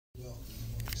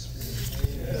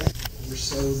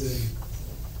so than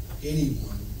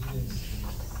anyone,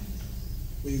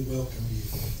 we welcome you.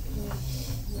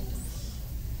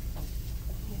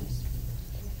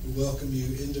 We welcome you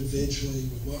individually.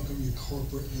 We welcome you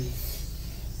corporately.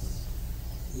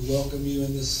 We welcome you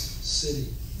in this city,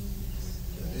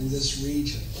 in this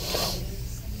region,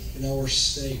 in our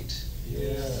state.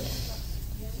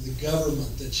 The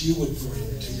government that you would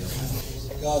bring to your house,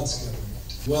 God's government.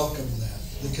 Welcome that.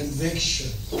 The conviction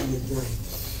you would bring.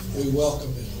 We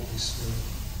welcome it, Holy Spirit.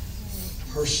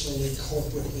 Personally,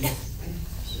 corporately,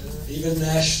 even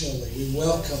nationally, we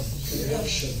welcome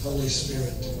conviction, Holy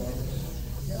Spirit.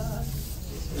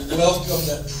 We welcome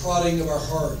that prodding of our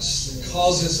hearts that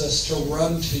causes us to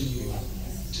run to you,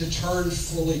 to turn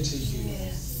fully to you,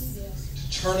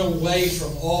 to turn away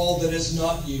from all that is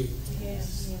not you,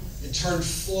 and turn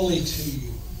fully to you.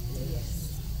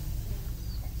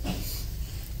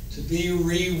 To be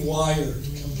rewired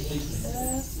completely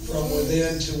from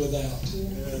within to without.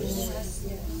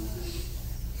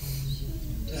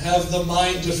 To have the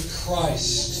mind of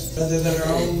Christ rather than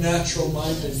our own natural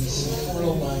mindedness and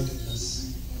carnal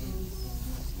mindedness.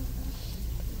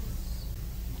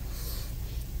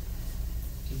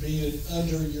 To be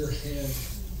under your hand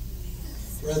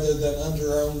rather than under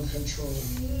our own control.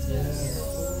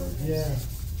 Yeah.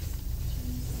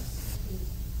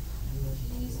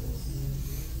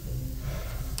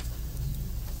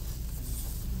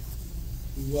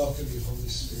 We welcome you, Holy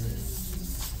Spirit.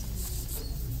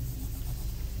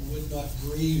 We would not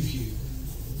grieve you.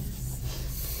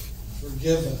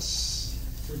 Forgive us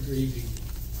for grieving you.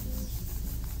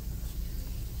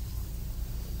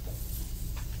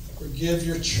 Forgive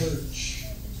your church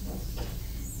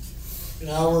in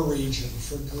our region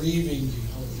for grieving you,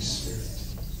 Holy Spirit.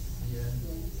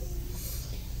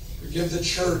 Forgive the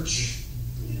church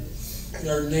in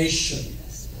our nation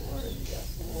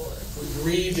for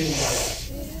grieving you.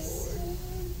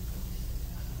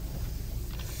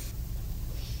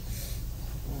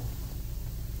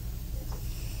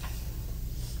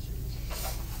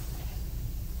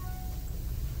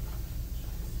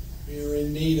 We are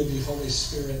in need of you, Holy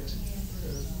Spirit,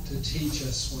 to teach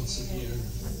us once again.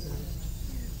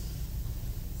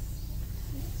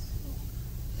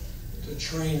 To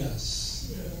train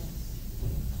us.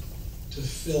 To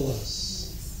fill us.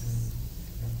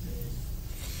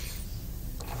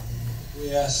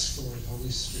 We ask for it, Holy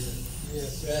Spirit.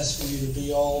 We ask for you to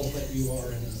be all that you are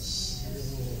in us.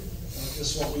 Not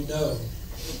just what we know,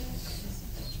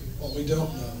 what we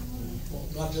don't know.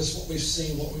 Not just what we've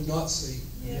seen, what we've not seen,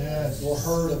 nor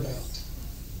heard about,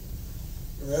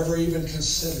 or ever even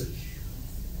considered.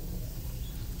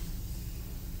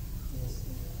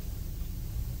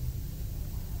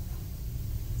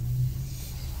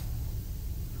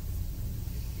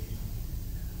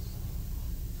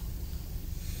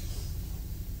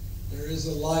 There is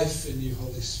a life in you,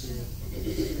 Holy Spirit,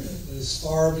 that is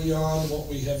far beyond what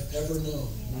we have ever known,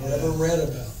 or ever read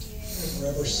about, or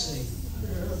ever seen.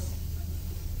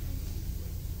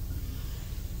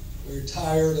 We're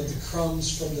tired of the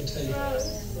crumbs from the table.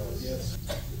 You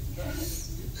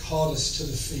called us to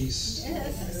the feast. Thank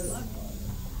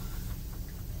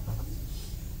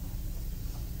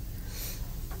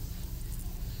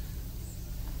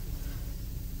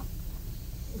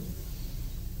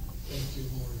you,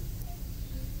 Lord.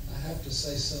 I have to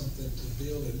say something to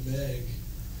Bill and Meg.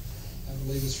 I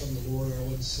believe it's from the Lord, or I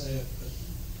wouldn't say it, but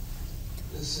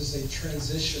this is a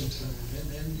transition time,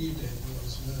 and you, Daniel,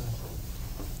 as well.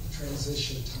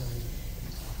 Transition time.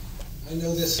 I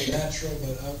know this is natural,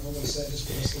 but I'm going to say it just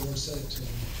because the Lord said it to me.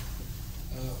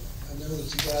 I know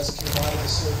that you guys came out of the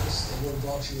service, the Lord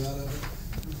brought you out of it.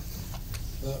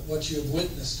 But what you have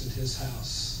witnessed in His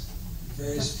house,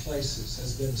 various places,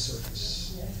 has been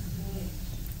service.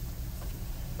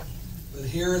 But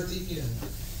here at the end,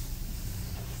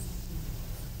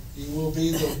 you will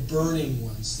be the burning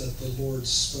ones that the Lord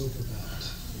spoke about.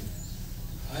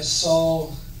 I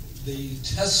saw the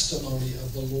testimony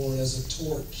of the Lord as a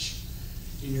torch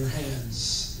in your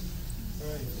hands.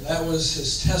 That was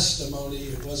His testimony.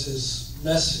 It was His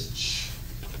message.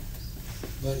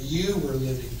 But you were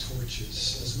living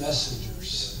torches as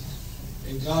messengers.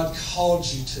 And God called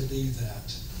you to be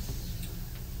that.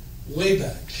 Way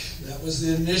back, that was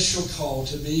the initial call,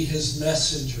 to be His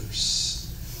messengers.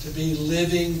 To be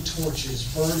living torches,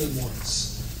 burning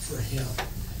ones for Him.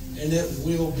 And it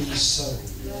will be so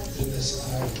in this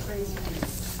hour.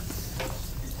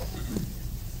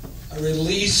 I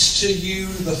release to you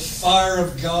the fire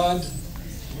of God,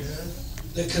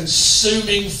 the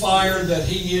consuming fire that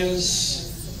He is,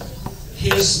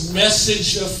 His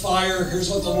message of fire. Here's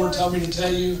what the Lord told me to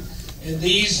tell you. In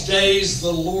these days,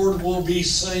 the Lord will be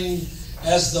saying,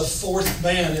 as the fourth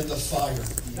man in the fire.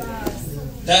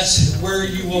 That's where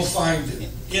you will find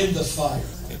him, in the fire.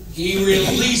 He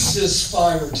releases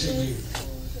fire to you.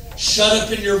 Shut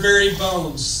up in your very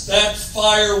bones. That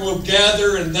fire will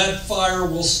gather and that fire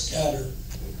will scatter.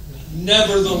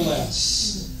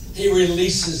 Nevertheless, He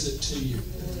releases it to you.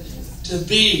 To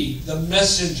be the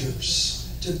messengers,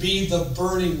 to be the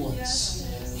burning ones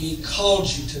He called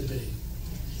you to be.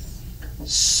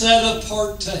 Set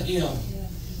apart to Him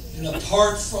and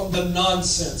apart from the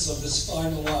nonsense of this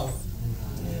final hour.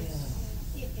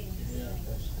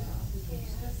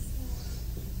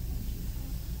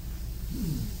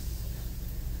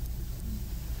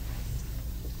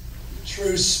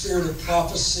 True spirit of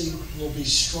prophecy will be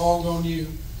strong on you.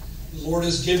 The Lord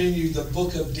is giving you the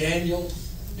book of Daniel.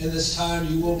 In this time,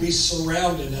 you will be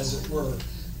surrounded, as it were,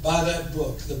 by that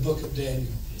book, the book of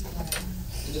Daniel.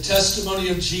 And the testimony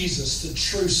of Jesus, the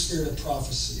true spirit of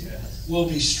prophecy, will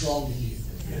be strong in you.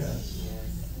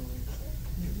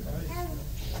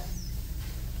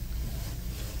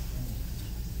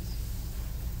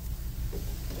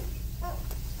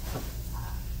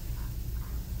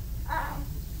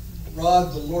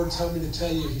 Rod, the Lord told me to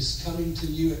tell you He's coming to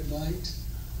you at night.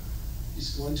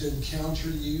 He's going to encounter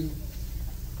you.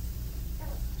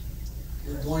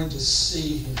 You're going to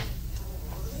see Him.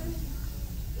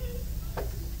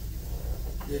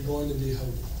 You're going to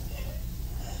behold Him.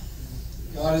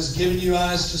 God has given you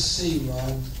eyes to see,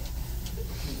 Rod.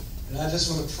 And I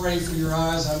just want to pray for your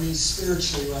eyes, I mean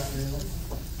spiritually right now.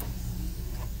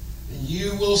 And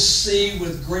you will see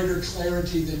with greater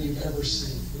clarity than you've ever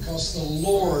seen. Because the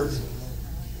Lord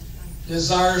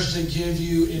desires to give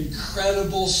you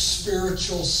incredible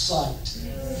spiritual sight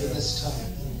in this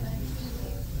time.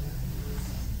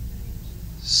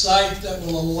 Sight that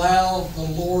will allow the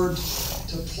Lord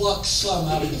to pluck some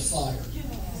out of the fire.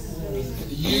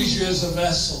 To use you as a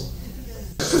vessel.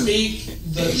 Speak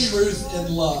the truth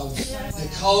in love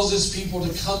that causes people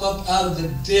to come up out of the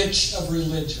ditch of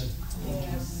religion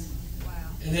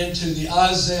and into the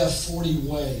Isaiah 40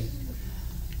 way.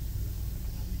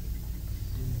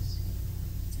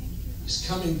 He's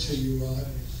coming to you, Rod.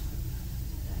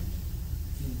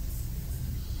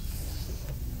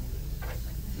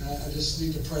 I just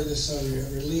need to pray this over you. I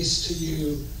release to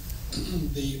you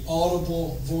the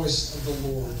audible voice of the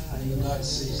Lord in the night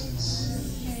seasons.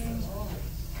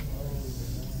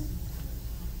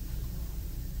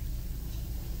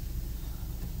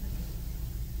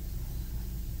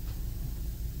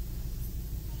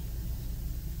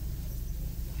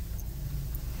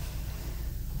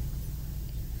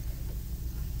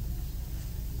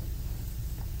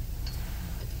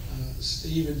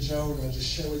 Steve and Joan, I'll just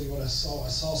share with you what I saw. I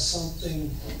saw something,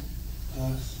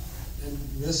 and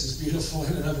this is beautiful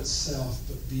in and of itself,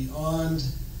 but beyond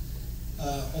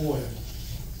oil,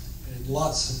 and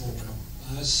lots of oil,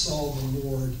 I saw the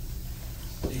Lord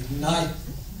ignite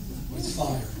with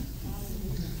fire.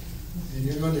 And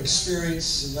you're going to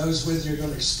experience, and those with you are going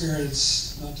to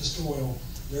experience not just oil,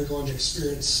 they're going to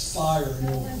experience fire and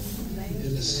oil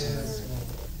in this time.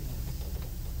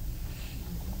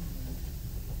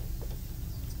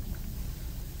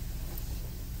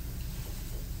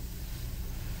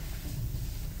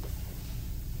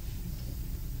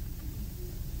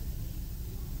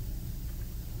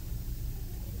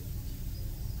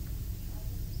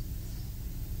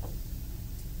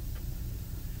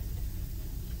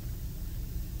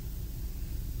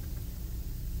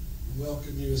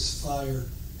 Welcome you as fire,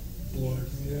 Lord,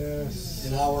 yes,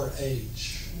 in our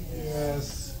age.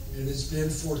 Yes. It has been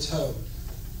foretold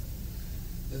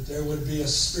that there would be a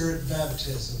spirit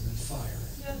baptism in fire.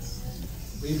 Yes.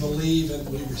 We believe and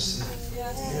we receive.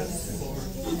 Yes. Yes, Lord.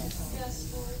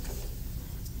 Yes, Lord.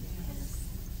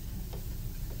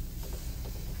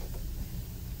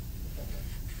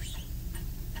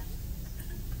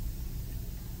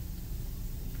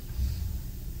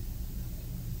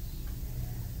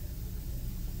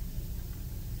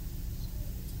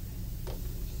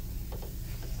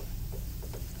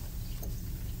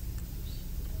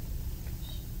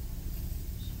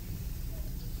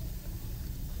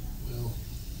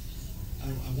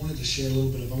 I wanted to share a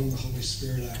little bit of on the Holy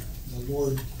Spirit. The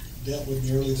Lord dealt with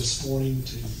me early this morning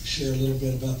to share a little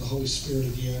bit about the Holy Spirit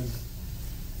again.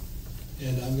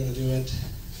 And I'm going to do it.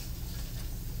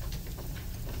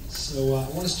 So I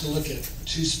want us to look at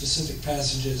two specific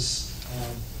passages.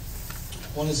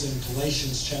 One is in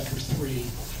Galatians chapter 3,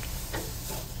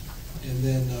 and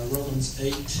then Romans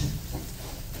 8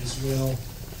 as well.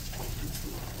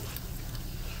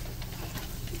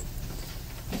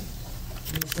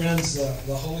 Friends,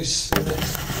 the Holy Spirit,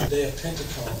 the day of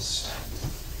Pentecost,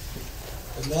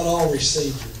 but not all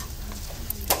received Him.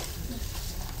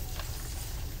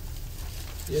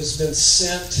 has been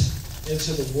sent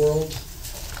into the world.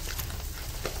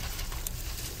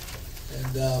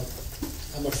 And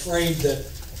I'm afraid that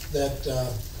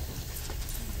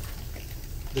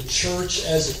the church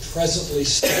as it presently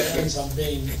stands, I'm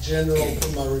being general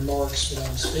in my remarks, but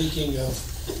I'm speaking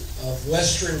of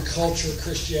Western culture,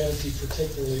 Christianity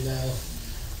particularly now.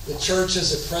 The church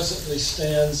as it presently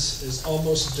stands is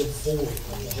almost devoid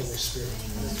of the Holy Spirit.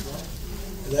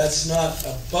 That's not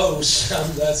a boast,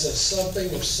 that's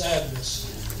something of sadness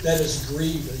that is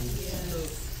grieving.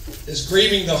 It's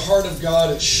grieving the heart of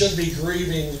God. It should be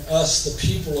grieving us, the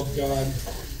people of God,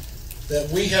 that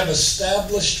we have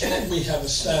established what we have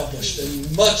established,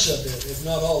 and much of it, if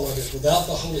not all of it, without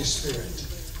the Holy Spirit,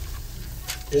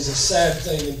 is a sad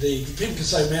thing indeed. People can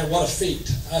say, man, what a feat.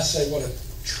 I say, what a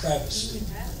travesty.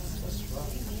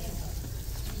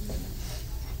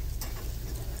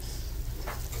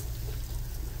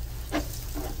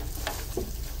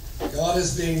 God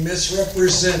is being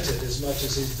misrepresented as much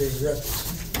as he's being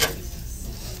represented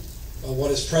by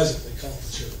what is presently called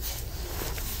the church.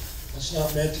 It's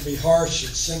not meant to be harsh,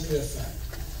 it's simply a fact.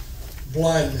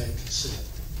 Blind man can see it.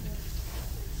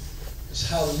 It's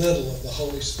how little of the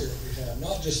Holy Spirit we have.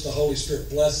 Not just the Holy Spirit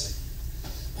blessing.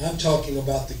 I'm talking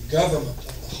about the government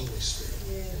of the Holy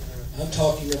Spirit. I'm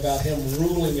talking about him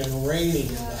ruling and reigning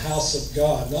in the house of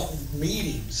God, not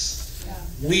meetings.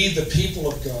 We, the people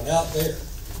of God, out there.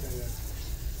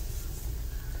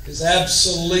 His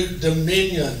absolute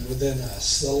dominion within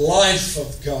us, the life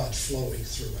of God flowing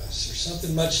through us. There's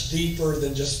something much deeper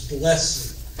than just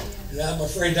blessing. And I'm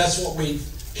afraid that's what we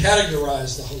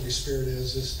categorize the Holy Spirit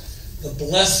is the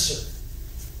blesser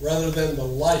rather than the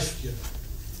life giver,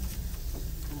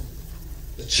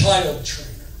 the child trainer.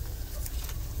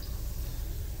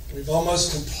 We've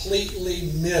almost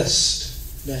completely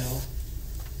missed now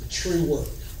the true work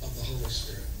of the Holy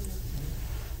Spirit.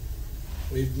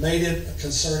 We've made it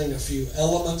concerning a few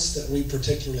elements that we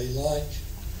particularly like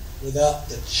without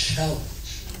the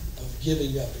challenge of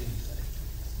giving up anything.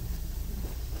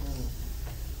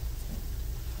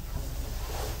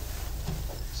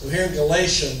 So here in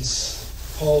Galatians,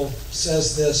 Paul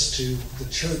says this to the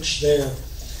church there.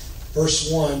 Verse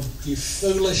 1, you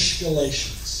foolish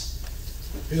Galatians,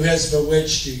 who has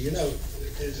bewitched you? You know,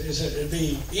 it'd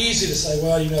be easy to say,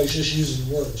 well, he's just using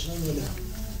words. No.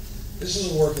 This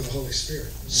is a work of the Holy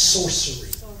Spirit.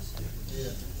 Sorcery.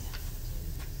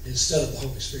 Instead of the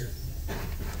Holy Spirit.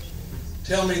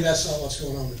 Tell me that's not what's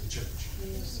going on in the church.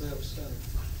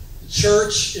 The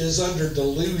church is under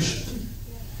delusion.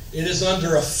 It is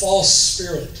under a false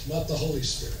spirit, not the Holy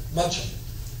Spirit. Much of it.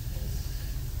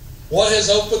 What has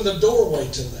opened the doorway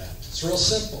to that? It's real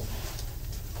simple.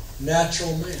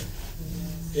 Natural man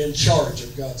in charge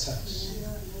of God's house.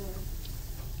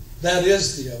 That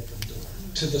is the open door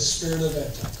to the spirit of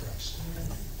Antichrist.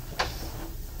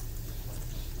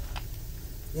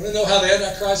 You want to know how the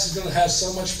Antichrist is going to have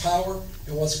so much power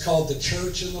in what's called the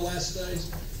church in the last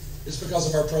days? It's because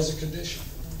of our present condition.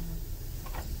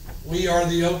 We are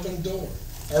the open door.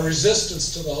 Our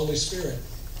resistance to the Holy Spirit.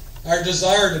 Our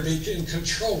desire to be in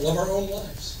control of our own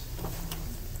lives.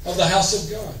 Of the house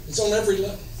of God. It's on every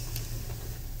level.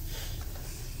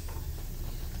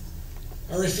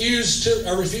 Our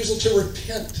refusal to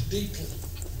repent deeply,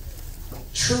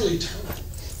 truly turn,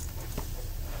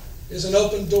 is an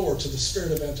open door to the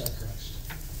spirit of Antichrist.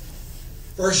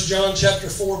 1 John chapter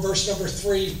 4, verse number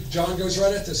 3, John goes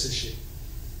right at this issue.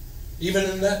 Even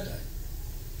in that day.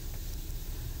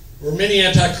 There were many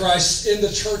Antichrists in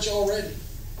the church already.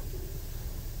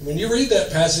 And when you read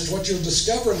that passage, what you'll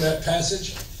discover in that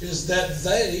passage is that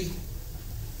they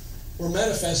were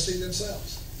manifesting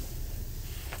themselves.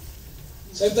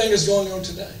 Same thing is going on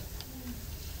today.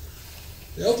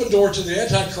 The open door to the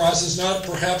Antichrist is not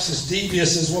perhaps as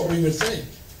devious as what we would think.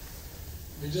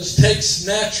 It just takes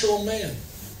natural man,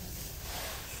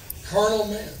 carnal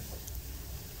man,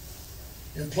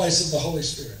 in place of the Holy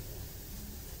Spirit.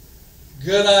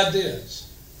 Good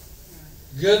ideas,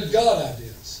 good God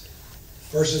ideas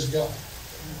versus God.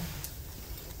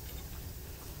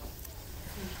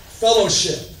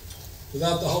 Fellowship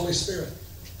without the Holy Spirit.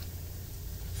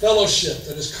 Fellowship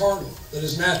that is carnal, that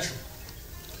is natural.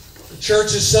 The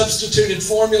church has substituted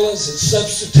formulas, it's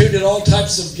substituted all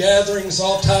types of gatherings,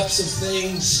 all types of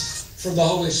things for the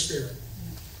Holy Spirit.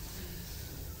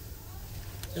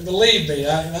 And believe me,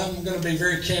 and I'm going to be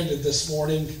very candid this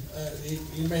morning.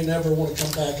 You may never want to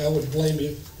come back. I would blame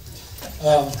you.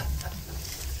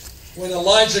 When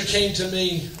Elijah came to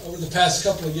me over the past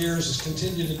couple of years, has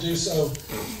continued to do so,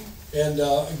 and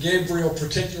Gabriel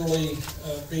particularly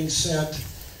being sent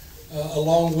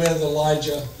along with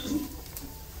Elijah,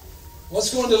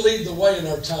 What's going to lead the way in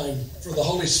our time for the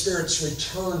Holy Spirit's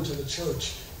return to the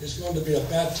church is going to be a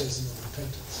baptism of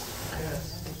repentance.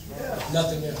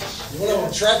 Nothing else. You want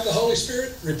to attract the Holy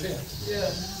Spirit? Repent.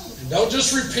 And don't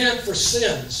just repent for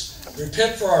sins.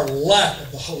 Repent for our lack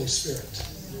of the Holy Spirit.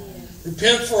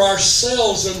 Repent for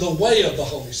ourselves in the way of the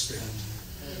Holy Spirit.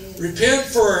 Repent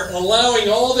for allowing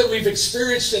all that we've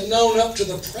experienced and known up to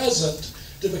the present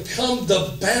to become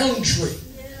the boundary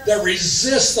that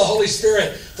resists the Holy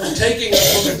Spirit from taking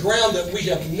us on the ground that we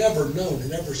have never known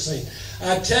and ever seen.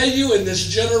 I tell you, in this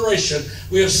generation,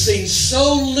 we have seen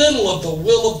so little of the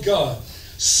will of God,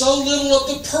 so little of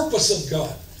the purpose of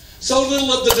God, so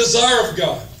little of the desire of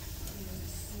God.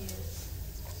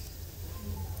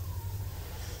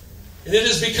 And it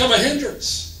has become a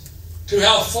hindrance to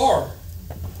how far.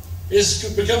 It has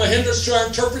become a hindrance to our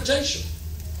interpretation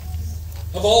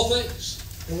of all things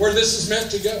and where this is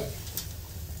meant to go.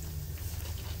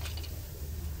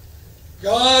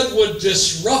 God would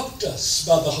disrupt us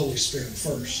by the Holy Spirit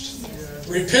first.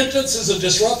 Repentance is a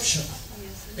disruption.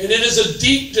 And it is a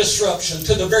deep disruption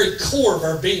to the very core of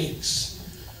our beings.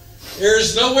 There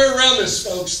is nowhere around this,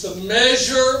 folks. The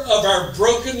measure of our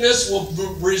brokenness will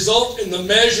result in the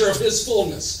measure of His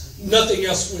fullness. Nothing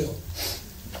else will.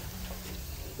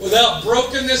 Without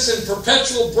brokenness and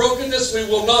perpetual brokenness, we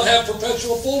will not have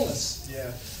perpetual fullness.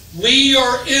 We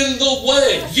are in the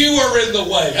way. You are in the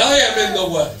way. I am in the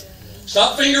way.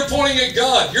 Stop finger pointing at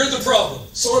God. You're the problem.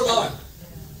 So am I.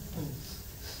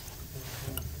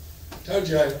 Told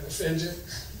you I'd offend you.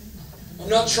 I'm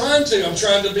not trying to. I'm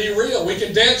trying to be real. We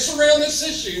can dance around this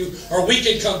issue or we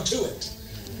can come to it.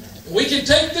 We can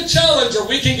take the challenge or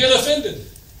we can get offended.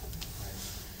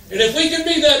 And if we can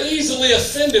be that easily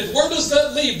offended, where does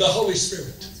that leave the Holy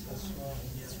Spirit?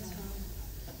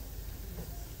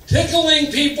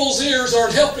 Tickling people's ears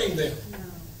aren't helping them.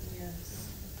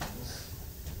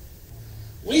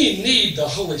 We need the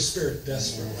Holy Spirit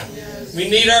desperately. We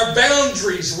need our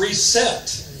boundaries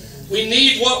reset. We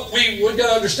need we've got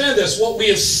to understand this, what we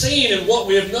have seen and what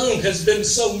we have known has been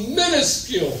so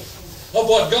minuscule of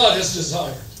what God has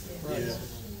desired.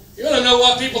 You want to know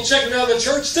why people checking out of the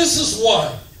church? This is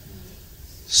why.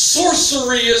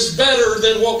 Sorcery is better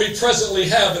than what we presently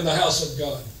have in the house of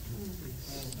God.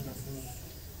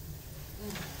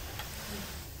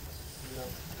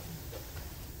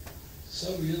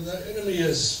 So the enemy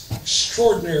is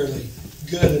extraordinarily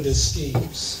good at his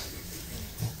schemes.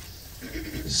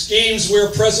 The schemes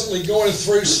we're presently going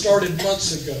through started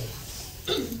months ago.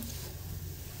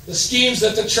 The schemes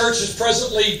that the church is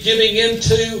presently giving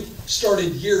into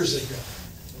started years ago.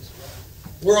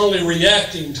 We're only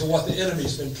reacting to what the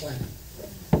enemy's been planning.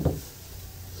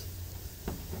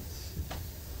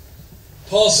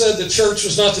 Paul said the church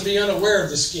was not to be unaware of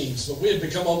the schemes, but we had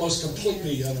become almost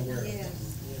completely unaware of them.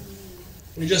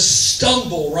 We just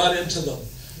stumble right into them,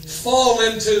 fall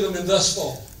into them, and thus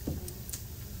fall.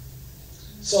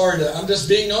 I'm just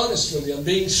being honest with you. I'm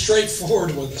being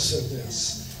straightforward with us in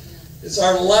this. It's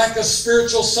our lack of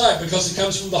spiritual sight because it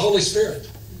comes from the Holy Spirit.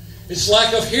 It's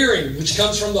lack of hearing, which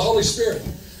comes from the Holy Spirit.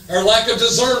 Our lack of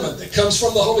discernment that comes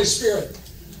from the Holy Spirit.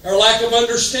 Our lack of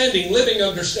understanding, living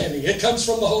understanding, it comes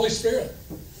from the Holy Spirit.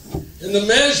 And the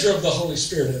measure of the Holy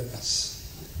Spirit in us.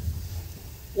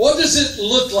 What does it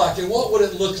look like and what would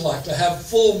it look like to have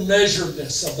full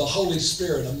measuredness of the Holy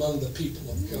Spirit among the people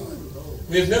of God?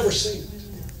 We have never seen it.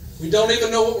 We don't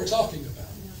even know what we're talking about.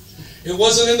 It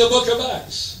wasn't in the book of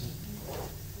Acts.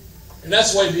 And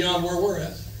that's way beyond where we're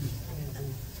at.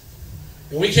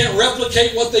 And we can't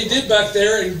replicate what they did back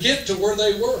there and get to where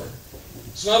they were.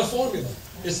 It's not a formula.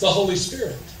 It's the Holy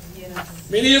Spirit.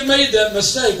 Many have made that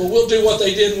mistake. Well, we'll do what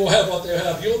they did and we'll have what they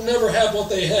have. You'll never have what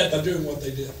they had by doing what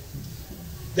they did.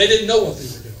 They didn't know what they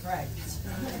were doing. Right.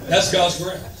 That's God's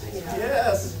ground.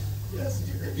 Yes.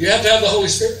 You have to have the Holy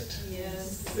Spirit.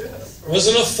 It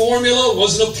wasn't a formula,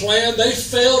 wasn't a plan. They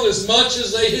failed as much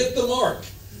as they hit the mark.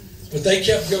 But they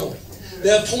kept going.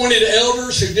 They appointed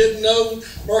elders who didn't know.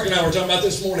 Mark and I were talking about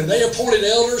this morning. They appointed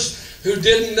elders who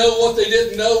didn't know what they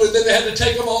didn't know, and then they had to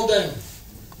take them all down.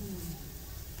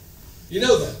 You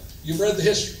know that. You've read the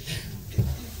history.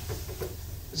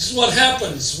 This is what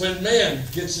happens when man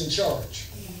gets in charge.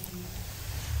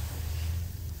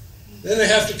 Then they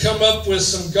have to come up with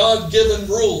some God-given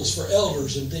rules for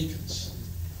elders and deacons.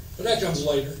 But that comes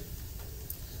later.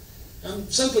 I'm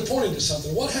simply pointing to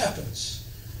something. What happens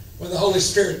when the Holy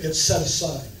Spirit gets set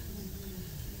aside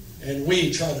and we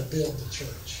try to build the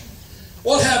church?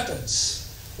 What happens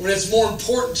when it's more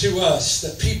important to us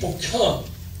that people come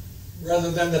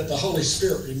rather than that the Holy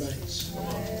Spirit remains?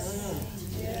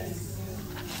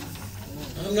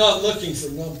 I'm not looking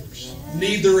for numbers.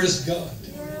 Neither is God.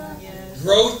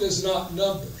 Growth is not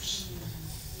numbers.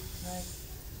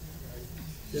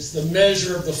 It's the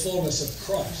measure of the fullness of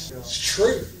Christ. It's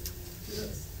true.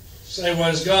 Say, well,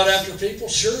 is God after people?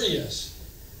 Sure He is.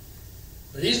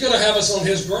 But He's going to have us on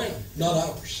His ground, not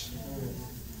ours.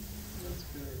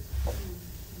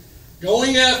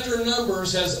 Going after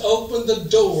numbers has opened the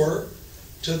door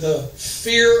to the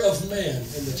fear of man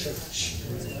in the church.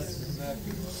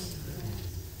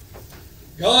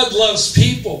 God loves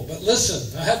people, but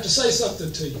listen, I have to say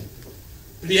something to you.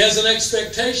 But He has an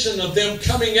expectation of them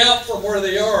coming out from where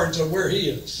they are to where He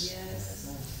is.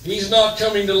 Yes. He's not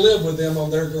coming to live with them on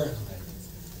their ground.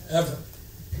 Ever.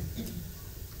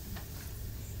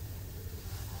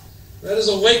 That is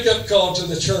a wake-up call to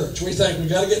the church. We think we've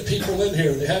got to get people in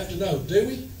here. They have to know. Do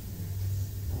we?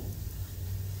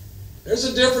 There's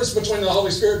a difference between the Holy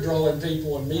Spirit drawing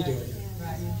people and me doing it.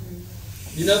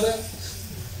 You know that?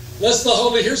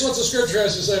 Here's what the Scripture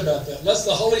has to say about that. Unless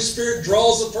the Holy Spirit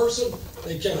draws a person,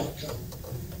 they cannot come.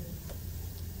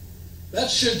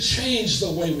 That should change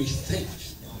the way we think.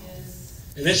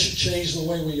 And it should change the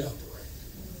way we operate.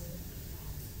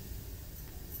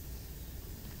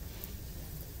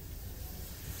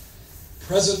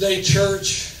 Present-day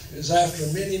church is after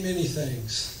many, many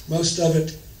things. Most of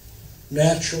it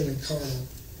natural and carnal.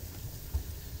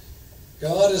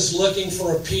 God is looking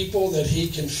for a people that He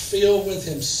can fill with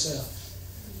Himself.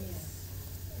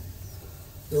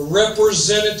 The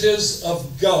representatives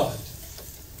of God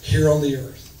here on the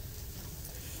earth.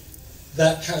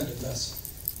 That kind of vessel.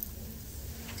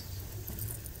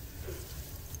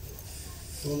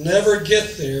 We'll never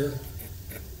get there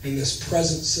in this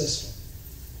present system.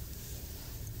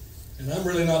 And I'm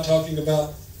really not talking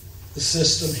about the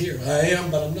system here. I am,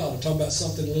 but I'm not. I'm talking about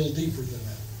something a little deeper than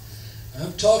that.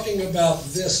 I'm talking about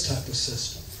this type of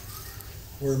system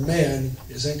where man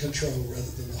is in control rather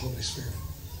than the Holy Spirit.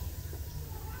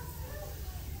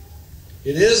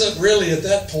 It isn't really at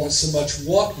that point so much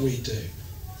what we do.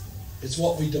 It's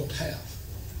what we don't have.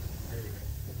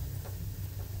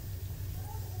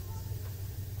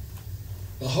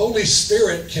 The Holy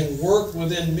Spirit can work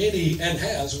within many, and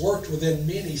has worked within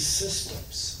many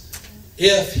systems,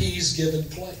 if He's given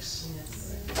place.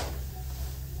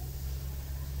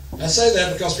 I say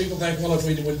that because people think, well, if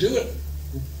we would do it,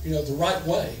 the right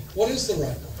way. What is the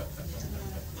right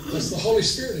way? That's the Holy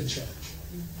Spirit in charge.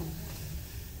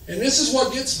 And this is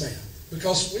what gets man,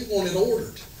 because we want it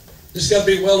ordered. It's got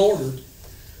to be well ordered.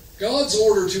 God's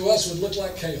order to us would look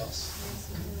like chaos.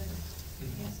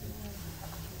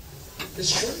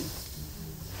 It's true.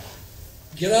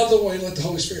 Get out of the way and let the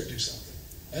Holy Spirit do something.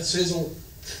 That's His order.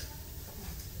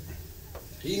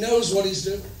 He knows what He's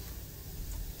doing.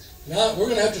 Now, we're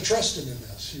going to have to trust Him in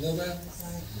this. You know that?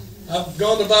 I've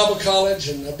gone to Bible college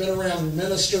and I've been around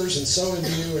ministers, and so have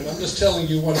you, and I'm just telling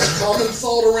you what is common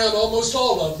thought around almost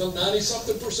all of them,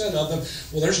 90-something% of them,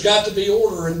 well, there's got to be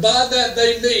order, and by that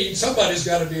they mean somebody's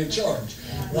got to be in charge.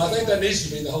 But I think that needs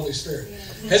to be the Holy Spirit.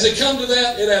 Has it come to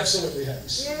that? It absolutely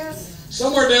has.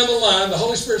 Somewhere down the line, the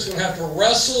Holy Spirit's going to have to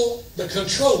wrestle the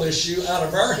control issue out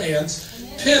of our hands,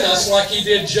 pin us like He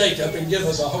did Jacob, and give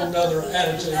us a whole nother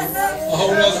attitude, a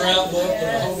whole nother outlook,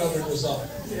 and a whole nother desire.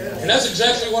 And that's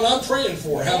exactly what I'm praying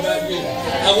for. How about you?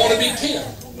 I want to be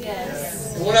pinned.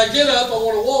 And when I get up, I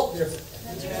want to walk different.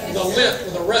 The limp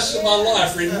for the rest of my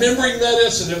life, remembering that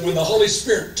incident when the Holy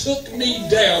Spirit took me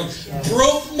down,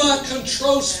 broke my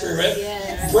control spirit,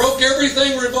 broke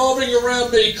everything revolving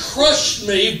around me, crushed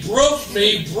me, broke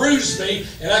me, bruised me,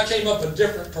 and I came up a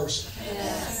different person.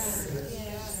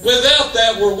 Without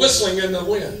that, we're whistling in the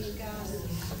wind.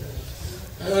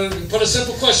 I'm going to put a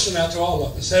simple question out to all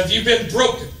of us. Have you been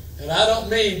broken? And I don't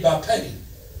mean by pain.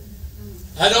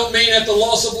 I don't mean at the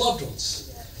loss of loved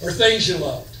ones or things you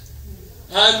loved.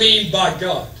 I mean by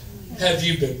God. Have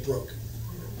you been broken?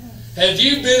 Have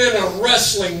you been in a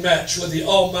wrestling match with the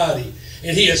Almighty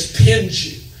and He has pinned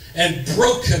you and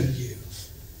broken you?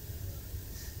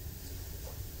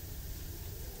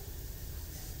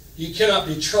 You cannot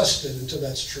be trusted until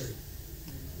that's true.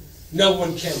 No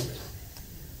one can be.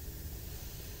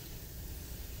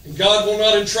 And God will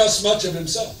not entrust much of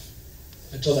Himself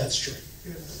until that's true.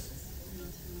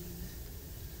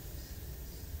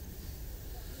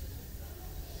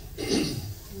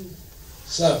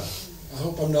 So, I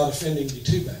hope I'm not offending you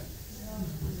too bad.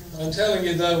 I'm telling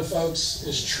you though, folks,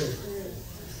 it's true.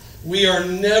 We are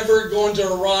never going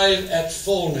to arrive at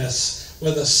fullness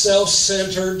with a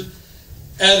self-centered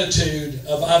attitude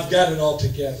of I've got it all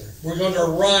together. We're going to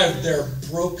arrive there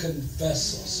broken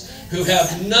vessels who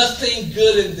have nothing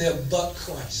good in them but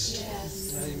Christ.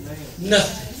 Yes.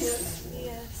 Nothing.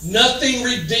 Yes. Nothing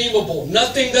redeemable.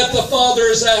 Nothing that the Father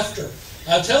is after.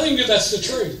 I'm telling you that's the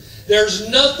truth. There's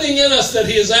nothing in us that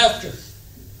He is after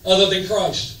other than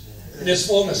Christ and His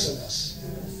fullness in us.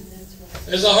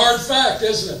 It's a hard fact,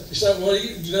 isn't it? You say,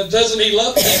 well, doesn't He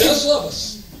love us? He does love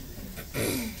us.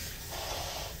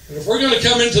 And if we're going to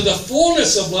come into the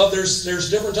fullness of love, there's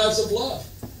different types of love.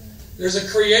 There's a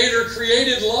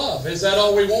Creator-created love. Is that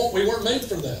all we want? We weren't made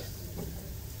for that.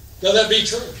 Now, that be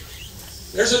true.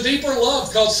 There's a deeper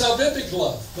love called salvific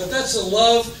love, but that's a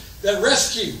love that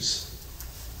rescues.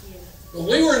 But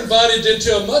we were invited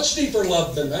into a much deeper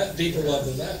love than that.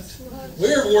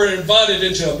 We were invited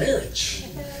into a marriage.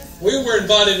 We were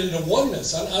invited into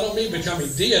oneness. I don't mean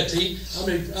becoming deity.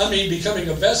 I mean becoming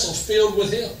a vessel filled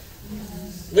with Him.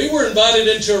 We were invited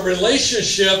into a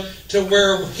relationship to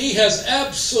where He has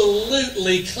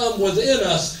absolutely come within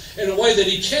us in a way that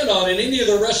He cannot in any of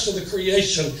the rest of the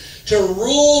creation, to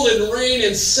rule and reign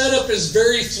and set up His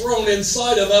very throne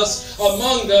inside of us,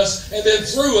 among us, and then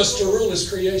through us to rule His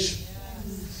creation.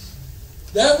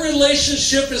 That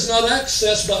relationship is not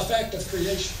accessed by fact of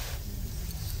creation.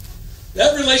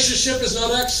 That relationship is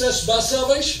not accessed by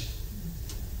salvation.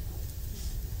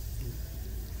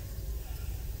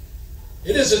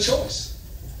 It is a choice.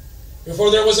 Before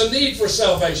there was a need for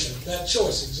salvation, that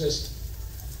choice existed.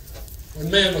 When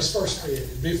man was first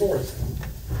created, before he fell.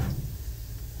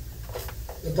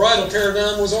 The bridal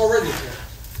paradigm was already there.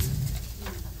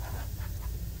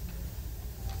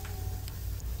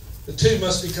 The two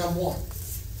must become one.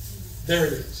 There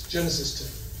it is, Genesis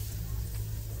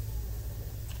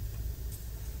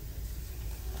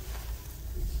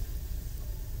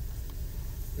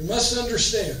 2. We must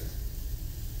understand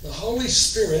the Holy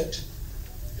Spirit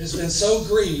has been so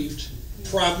grieved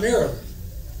primarily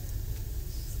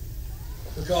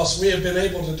because we have been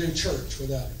able to do church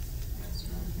without Him.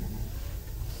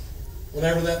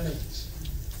 Whatever that means.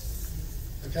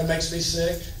 That kind of makes me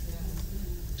sick.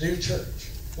 Do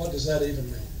church. What does that even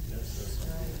mean?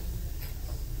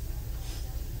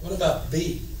 What about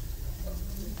be?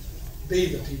 Be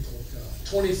the people of God.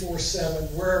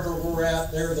 24/7, wherever we're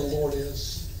at, there the Lord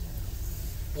is.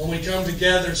 When we come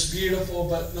together, it's beautiful,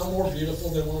 but no more beautiful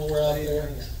than when we're out there.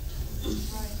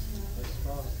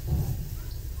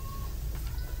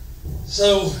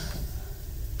 So,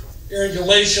 here in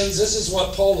Galatians, this is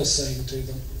what Paul is saying to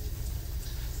them.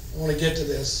 I want to get to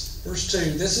this. Verse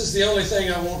 2, this is the only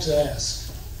thing I want to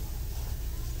ask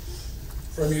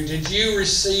from you. Did you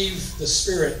receive the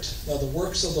Spirit by the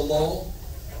works of the law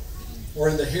or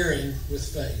in the hearing with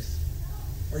faith?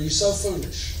 Are you so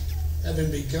foolish?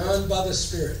 Having begun by the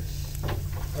Spirit,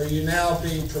 are you now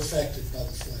being perfected by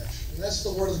the flesh? And that's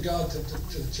the word of God to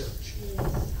the church.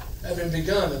 Having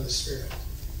begun in the Spirit.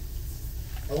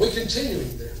 Are we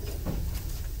continuing there?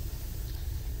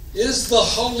 Is the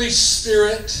Holy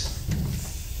Spirit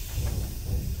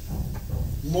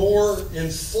more in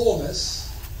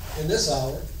fullness in this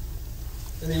hour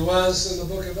than He was in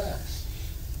the book of Acts?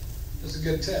 That's a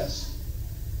good test.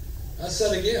 I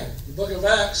said again, the book of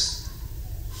Acts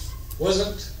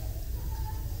wasn't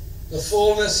the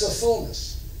fullness of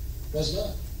fullness. It was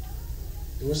not.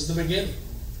 It was the beginning.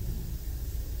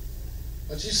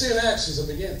 What you see in Acts is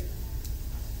the beginning.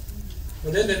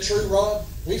 But isn't it true, Rod?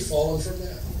 We've fallen from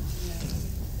that.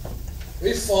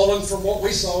 We've fallen from what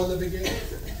we saw in the beginning.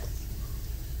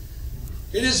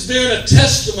 It has been a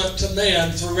testament to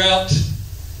man throughout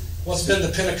what's been the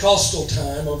Pentecostal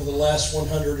time over the last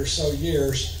 100 or so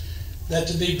years, that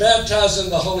to be baptized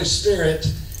in the Holy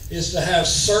Spirit is to have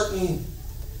certain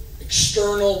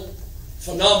external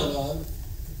phenomenon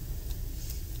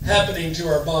happening to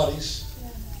our bodies.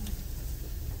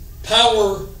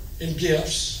 Power and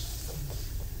gifts.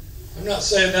 I'm not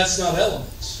saying that's not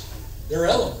elements. They're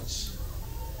elements.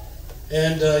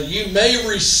 And you may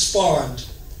respond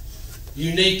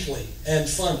uniquely and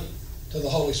funny to the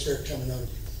Holy Spirit coming on you.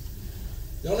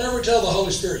 Don't ever tell the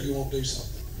Holy Spirit you won't do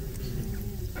something.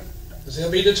 Because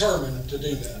He'll be determined to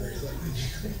do that very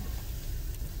thing.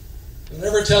 Don't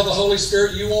ever tell the Holy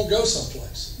Spirit you won't go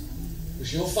someplace.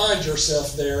 Because you'll find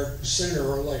yourself there sooner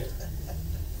or later.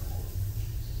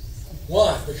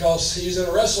 Why? Because He's in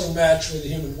a wrestling match with the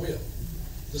human will,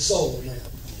 the soul of man.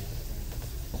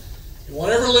 And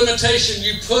whatever limitation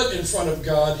you put in front of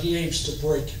God, He aims to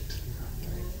break it,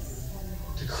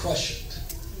 to crush it,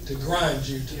 to grind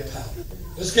you to powder.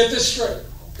 Let's get this straight.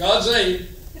 God's aim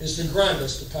is to grind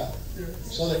us to powder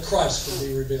so that Christ can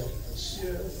be revealed in us.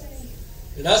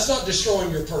 And that's not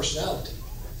destroying your personality.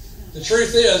 The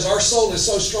truth is, our soul is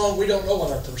so strong we don't know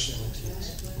what our personality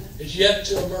is. It's yet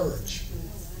to emerge.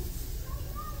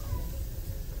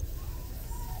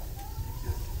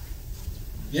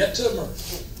 Yet to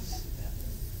emerge.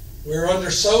 We're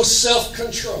under so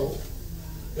self-control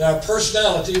that our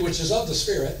personality, which is of the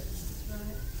Spirit,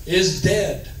 is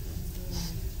dead.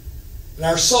 And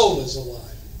our soul is alive.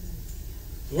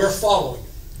 We're following it.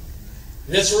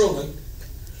 And it's ruling.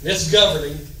 And it's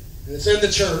governing. And it's in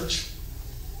the church.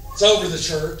 It's over the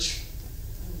church.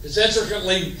 It's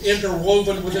intricately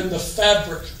interwoven within the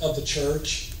fabric of the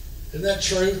church. Isn't that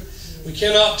true? We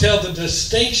cannot tell the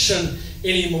distinction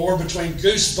anymore between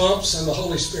goosebumps and the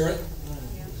Holy Spirit.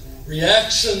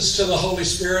 Reactions to the Holy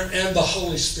Spirit and the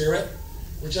Holy Spirit.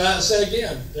 Which I say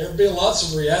again, there'll be lots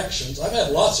of reactions. I've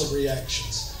had lots of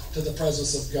reactions to the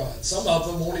presence of God. Some of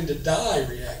them wanting to die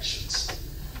reactions.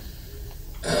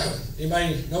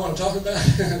 Anybody know what I'm talking about?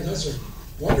 Those are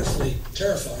wonderfully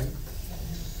terrifying.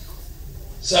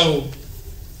 So,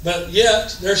 but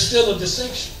yet, there's still a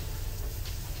distinction.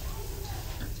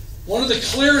 One of the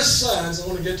clearest signs, I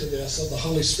want to get to this, of the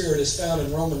Holy Spirit is found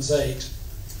in Romans 8.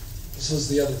 This is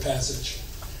the other passage.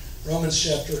 Romans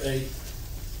chapter 8.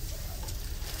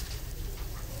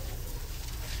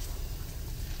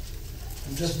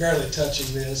 I'm just barely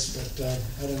touching this, but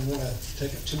I didn't want to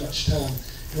take up too much time.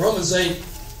 In Romans 8,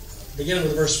 beginning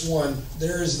with verse 1,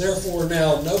 there is therefore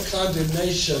now no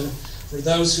condemnation for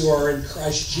those who are in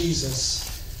Christ Jesus.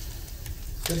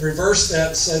 You could reverse that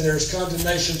and say there is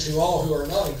condemnation to all who are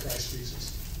not in Christ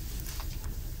Jesus.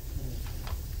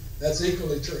 That's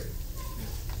equally true.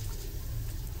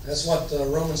 That's what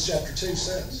Romans chapter 2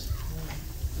 says.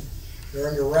 They're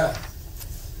under wrath.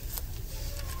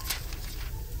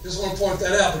 Just want to point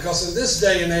that out because in this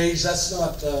day and age, that's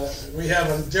not. We have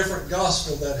a different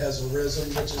gospel that has arisen,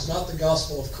 which is not the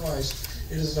gospel of Christ.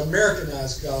 It is an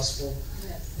Americanized gospel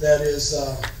that is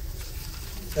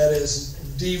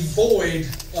devoid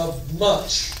of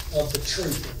much of the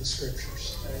truth of the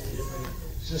Scriptures.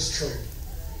 It's just true.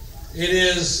 It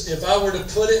is. If I were to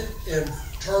put it in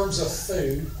terms of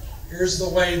food, here's the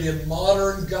way the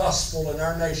modern gospel in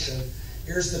our nation.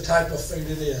 Here's the type of food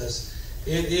it is.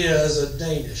 It is a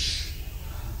Danish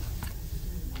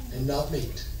and not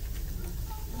meat.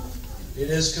 It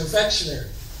is confectionery.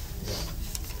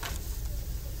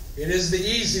 It is the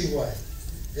easy way.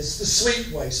 It's the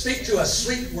sweet way. Speak to us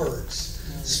sweet words.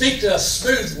 Speak to us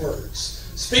smooth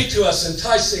words. Speak to us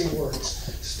enticing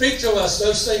words. Speak to us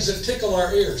those things that tickle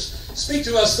our ears. Speak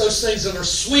to us those things that are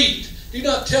sweet. Do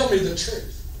not tell me the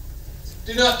truth.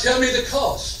 Do not tell me the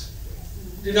cost.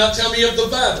 Do not tell me of the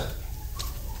battle.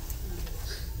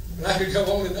 And I could go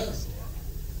on and on.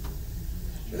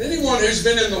 But anyone who's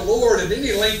been in the Lord at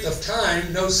any length of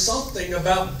time knows something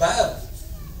about battle.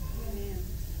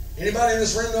 Anybody in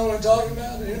this room know what I'm talking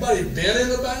about? Anybody been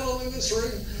in a battle in this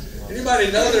room?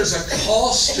 Anybody know there's a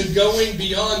cost to going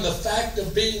beyond the fact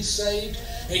of being saved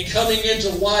and coming into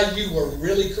why you were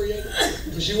really created?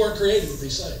 Because you weren't created to be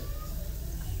saved.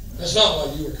 That's not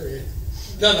why you were created.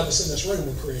 None of us in this room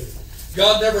were created.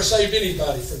 God never saved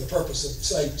anybody for the purpose of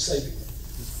saving them.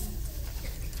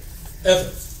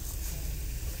 Ever.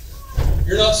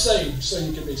 You're not saved so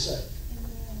you can be saved.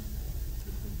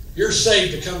 You're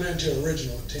saved to come into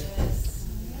original intent.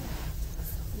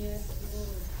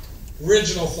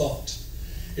 Original thought.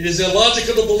 It is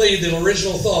illogical to believe that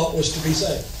original thought was to be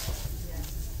saved.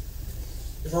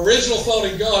 If original thought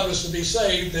in God was to be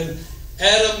saved, then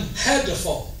Adam had to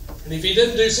fall. And if he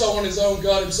didn't do so on his own,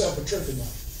 God himself would trip him up.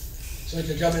 So he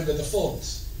could come into the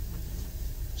fullness.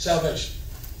 Salvation.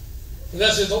 But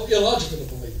that's illogical to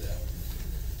believe that.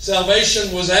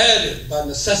 Salvation was added by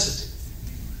necessity.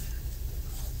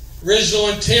 Original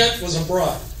intent was a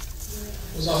bride.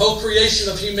 It was a whole creation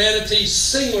of humanity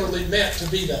singularly meant to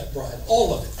be that bride.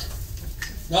 All of it.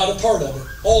 Not a part of it.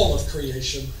 All of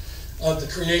creation, of the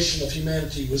creation of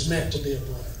humanity was meant to be a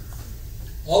bride.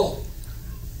 All of it.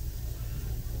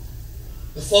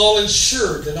 The fall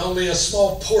ensured that only a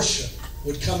small portion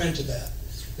would come into that.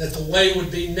 That the way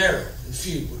would be narrow and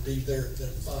few would be there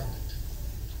that find it.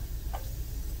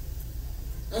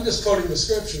 I'm just quoting the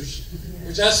Scriptures,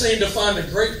 which I seem to find a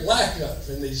great lack of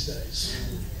in these days.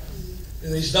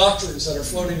 In these doctrines that are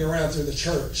floating around through the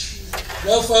church.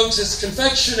 No, folks, it's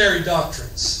confectionery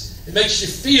doctrines. It makes you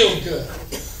feel good.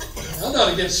 I'm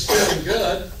not against feeling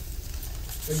good,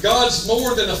 but God's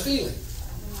more than a feeling.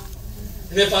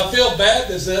 And if I feel bad,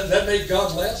 does that make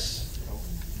God less?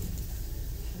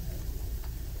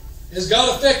 Is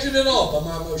God affected at all by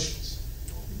my emotions?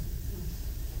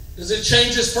 Does it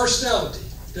change His personality?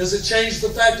 Does it change the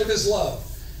fact of His love?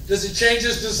 Does it change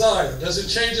His desire? Does it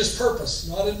change His purpose?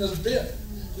 Not in the bit,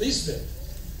 least bit.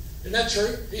 Isn't that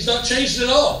true? He's not changed at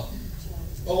all.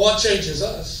 But what changes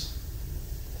us?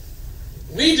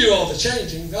 We do all the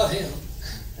changing, not Him.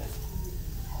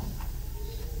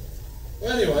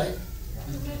 Well, anyway,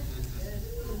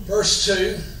 verse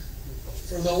 2.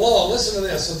 For the law, listen to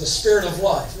this, of the Spirit of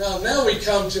life. Now we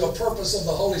come to a purpose of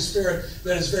the Holy Spirit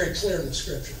that is very clear in the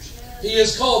Scriptures. He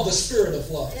is called the Spirit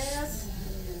of life.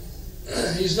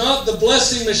 He's not the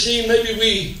blessing machine maybe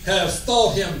we have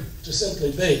thought him to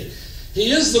simply be.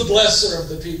 He is the blesser of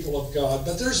the people of God,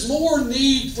 but there's more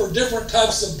need for different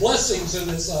types of blessings in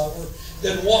this hour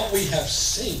than what we have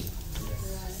seen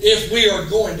if we are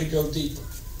going to go deeper.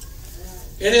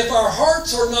 And if our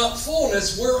hearts are not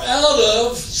fullness, we're out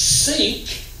of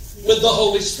sync with the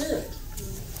Holy Spirit.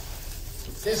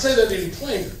 Can't say that any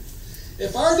plainer.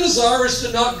 If our desire is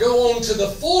to not go on to the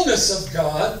fullness of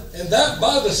God, and that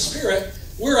by the Spirit,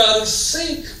 we're out of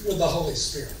sync with the Holy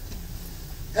Spirit.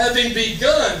 Having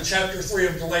begun, chapter 3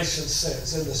 of Galatians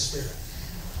says, in the Spirit.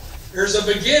 There's a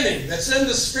beginning that's in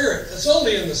the Spirit, that's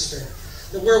only in the Spirit.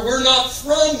 That where we're not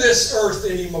from this earth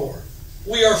anymore.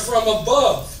 We are from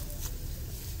above.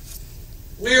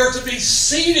 We are to be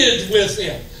seated with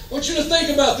Him. I want you to think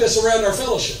about this around our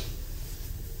fellowship.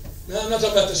 Now, I'm not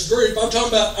talking about this group. I'm talking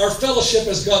about our fellowship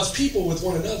as God's people with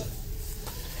one another.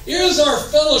 Is our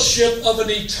fellowship of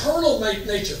an eternal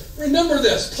nature? Remember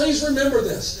this. Please remember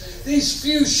this. These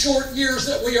few short years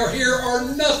that we are here are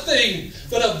nothing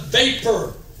but a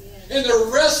vapor. And the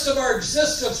rest of our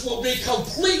existence will be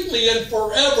completely and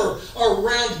forever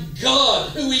around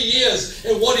God, who He is,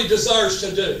 and what He desires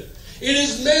to do. It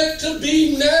is meant to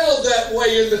be now that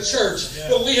way in the church. Yeah.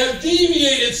 But we have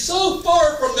deviated so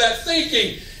far from that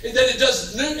thinking that it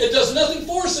does nothing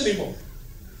for us anymore.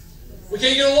 We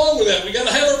can't get along with that. We've got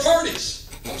to have our parties.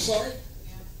 I'm sorry.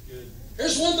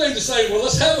 Here's one thing to say, well,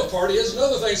 let's have a party. Here's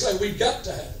another thing to say, we've got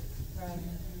to have it.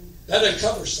 That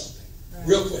uncovers something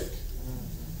real quick.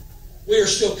 We are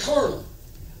still carnal.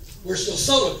 We're still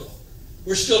solical.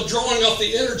 We're still drawing off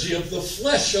the energy of the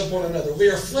flesh of one another. We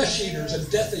are flesh eaters and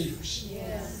death eaters.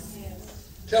 Yes.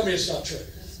 Tell me it's not true.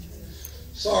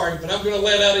 Sorry, but I'm going to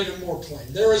lay it out even more plain.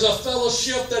 There is a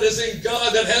fellowship that is in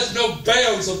God that has no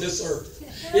bounds of this earth.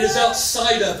 It is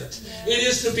outside of it. It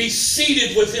is to be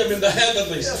seated with Him in the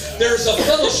heavenlies. There's a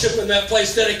fellowship in that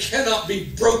place that it cannot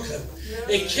be broken.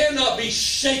 It cannot be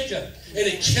shaken. And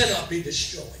it cannot be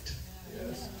destroyed.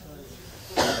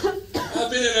 I've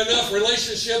been in enough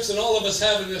relationships, and all of us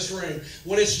have in this room.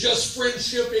 When it's just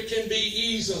friendship, it can be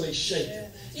easily shaken,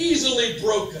 easily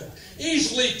broken,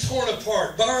 easily torn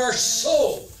apart by our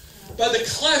soul, by the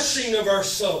clashing of our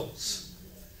souls.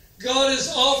 God is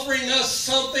offering us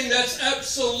something that's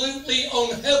absolutely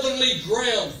on heavenly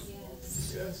ground.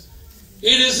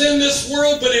 It is in this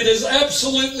world, but it is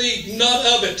absolutely not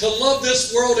of it. To love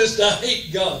this world is to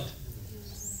hate God.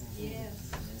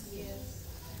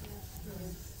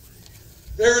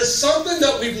 There is something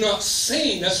that we've not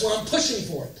seen. That's why I'm pushing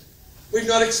for it. We've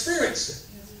not experienced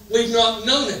it. We've not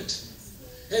known it.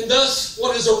 And thus,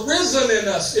 what has arisen in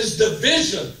us is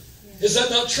division. Is that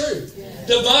not true?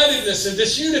 Dividedness and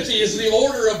disunity is the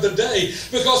order of the day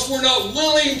because we're not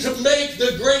willing to make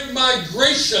the great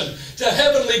migration to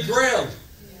heavenly ground.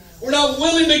 We're not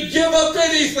willing to give up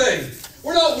anything.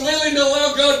 We're not willing to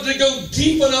allow God to go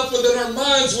deep enough within our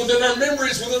minds, within our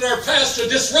memories, within our past to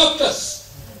disrupt us.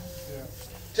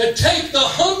 To take the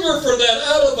hunger for that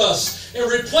out of us and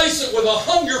replace it with a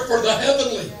hunger for the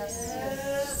heavenly.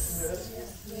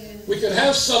 We can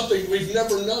have something we've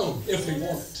never known if we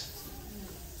want it.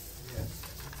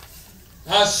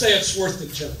 I say it's worth the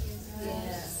journey.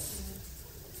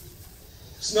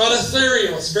 It's not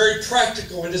ethereal, it's very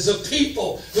practical. It is a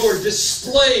people who are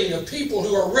displaying, a people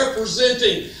who are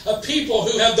representing, a people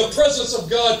who have the presence of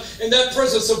God, and that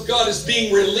presence of God is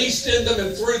being released in them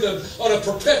and through them on a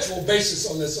perpetual basis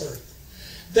on this earth.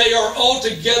 They are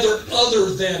altogether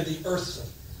other than the earthly,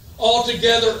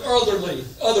 altogether other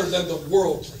than the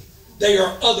worldly. They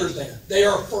are other than. They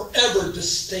are forever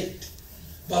distinct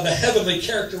by the heavenly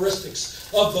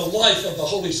characteristics of the life of the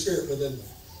Holy Spirit within them.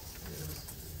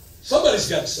 Somebody's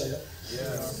got to say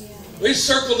it. We've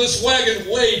circled this wagon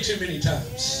way too many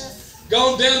times.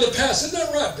 Gone down the paths. Isn't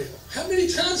that right, Bill? How many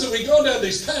times have we gone down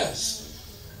these paths?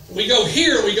 We go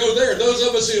here, we go there. Those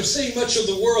of us who have seen much of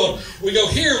the world, we go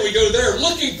here, we go there,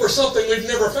 looking for something we've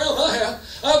never found. I have.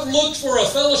 I've looked for a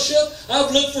fellowship.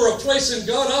 I've looked for a place in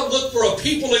God. I've looked for a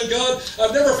people in God.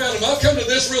 I've never found them. I've come to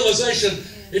this realization,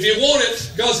 if you want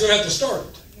it, God's going to have to start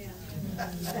it.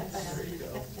 There you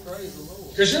go. Praise the Lord.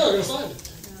 Because you're not going to find it.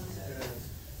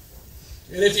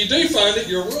 And if you do find it,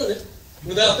 you'll ruin it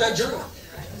without that journey.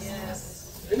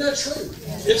 Isn't that true?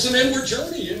 It's an inward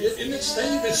journey.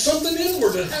 It's something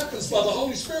inward that happens by the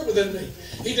Holy Spirit within me.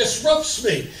 He disrupts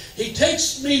me. He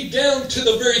takes me down to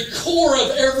the very core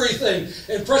of everything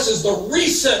and presses the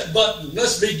reset button.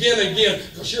 Let's begin again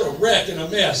because you're a wreck and a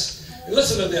mess. And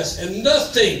listen to this. And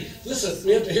nothing, listen,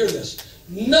 we have to hear this.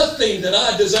 Nothing that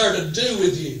I desire to do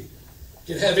with you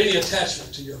can have any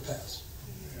attachment to your past.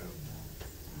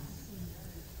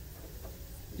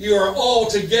 You are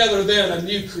altogether then a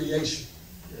new creation.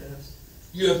 Yes.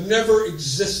 You have never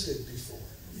existed before.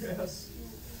 Yes.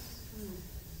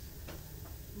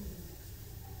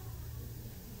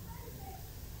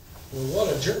 Well,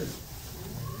 what a journey.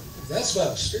 That's by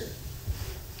the Spirit.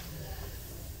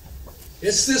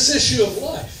 It's this issue of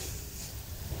life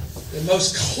that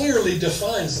most clearly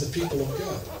defines the people of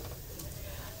God.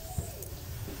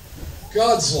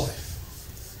 God's life.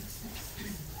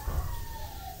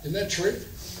 Isn't that true?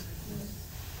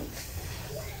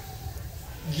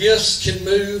 Gifts can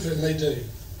move, and they do.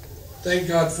 Thank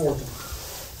God for them.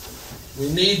 We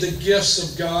need the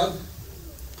gifts of God.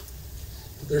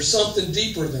 But there's something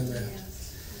deeper than that.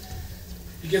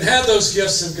 You can have those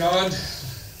gifts of God,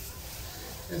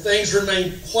 and things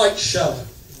remain quite shallow.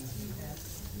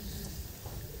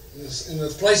 In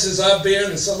the places I've been,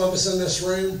 and some of us in this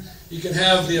room, you can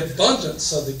have the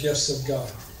abundance of the gifts of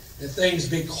God, and things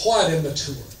be quite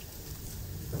immature,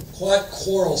 quite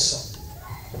quarrelsome,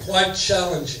 quite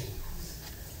challenging,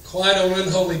 quite on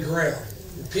unholy ground.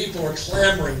 And people are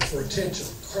clamoring for attention,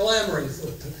 clamoring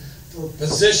for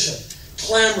position,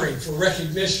 clamoring for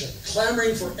recognition,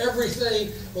 clamoring for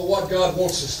everything but what God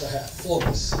wants us to have,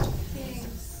 fullness.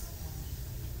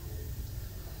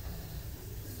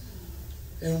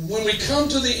 And when we come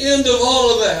to the end of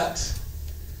all of that,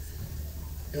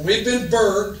 and we've been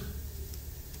burned,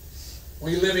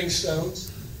 we living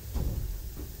stones.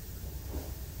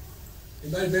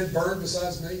 Anybody been burned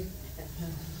besides me?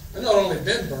 I've not only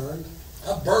been burned,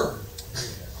 I've burned.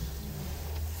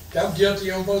 I'm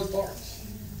guilty on both parts.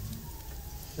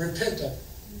 Repent of it.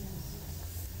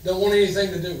 Don't want anything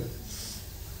to do with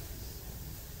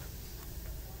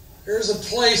it. There's a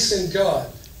place in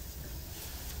God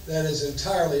that is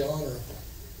entirely honorable,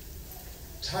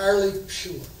 entirely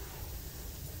pure,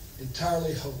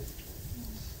 entirely holy.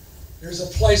 There's a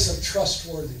place of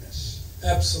trustworthiness,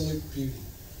 absolute beauty.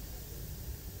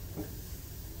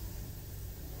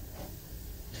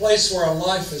 A place where our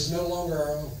life is no longer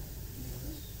our own.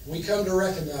 We come to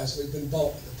recognize we've been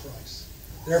bought with a price.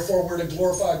 Therefore, we're to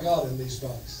glorify God in these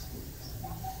bodies.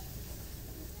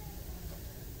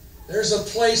 There's a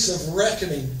place of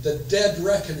reckoning, the dead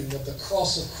reckoning of the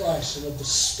cross of Christ and of the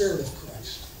Spirit of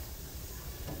Christ.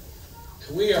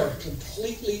 We are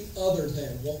completely other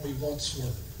than what we once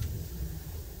were.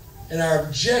 And our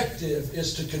objective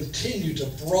is to continue to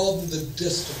broaden the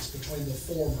distance between the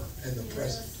former and the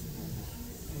present.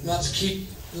 Not to keep,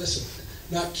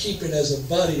 not keep it as a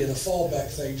buddy and a fallback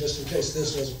thing just in case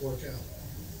this doesn't work out.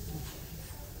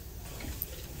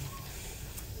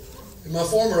 In my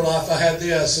former life, I had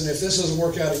this, and if this doesn't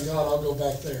work out in God, I'll go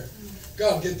back there.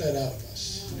 God, get that out of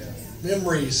us. Yeah.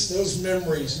 Memories, those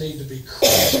memories need to be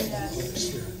crushed by the Holy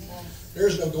Spirit.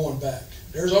 There's no going back.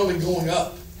 There's only going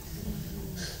up.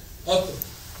 Upward.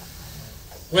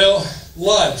 Well,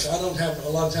 life. I don't have a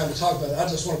lot of time to talk about it. I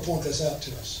just want to point this out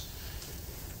to us.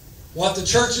 What the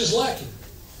church is lacking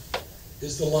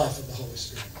is the life of the Holy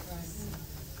Spirit.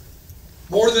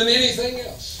 More than anything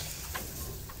else.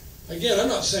 Again, I'm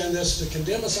not saying this to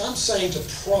condemn us. I'm saying to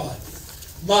prod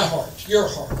my heart, your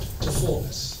heart, to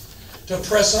fullness. To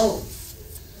press on.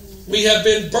 We have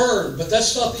been burned, but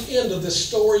that's not the end of this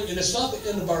story, and it's not the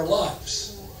end of our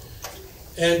lives.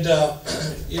 And,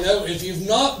 if you've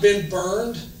not been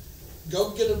burned,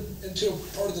 go get into a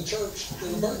part of the church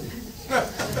that'll burn you.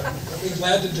 I'll be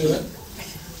glad to do it.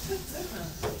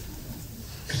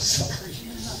 Sorry.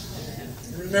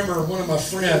 I remember one of my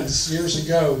friends years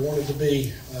ago wanted to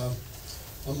be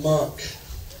a monk.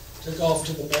 Took off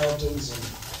to the mountains, and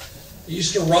he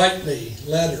used to write me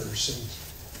letters,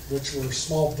 which were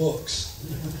small books.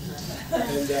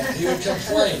 And he would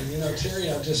complain, Terry,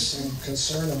 I'm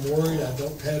concerned, I'm worried, I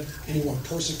don't have anyone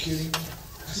persecuting me.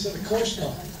 I said, of course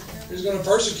not. Who's going to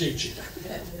persecute you?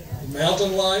 The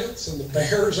mountain lions and the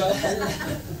bears out there?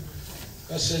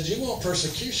 I said, you want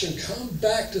persecution? Come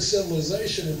back to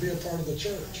civilization and be a part of the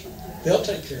church. They'll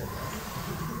take care of that.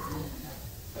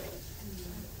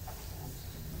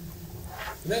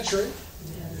 Isn't that true?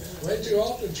 Way too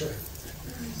often true.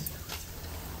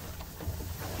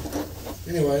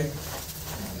 Anyway,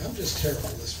 I'm just terrible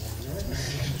this morning.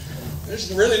 Right?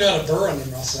 There's really not a burr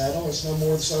in my saddle. It's no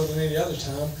more so than any other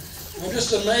time. I'm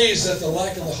just amazed at the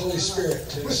lack of the Holy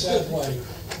Spirit in a sad way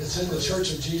that's in the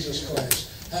Church of Jesus Christ.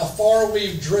 How far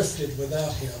we've drifted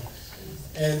without Him.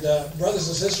 And brothers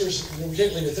and sisters, we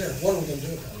can't leave it there. What are we going to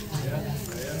do about it?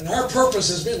 Yeah. And our purpose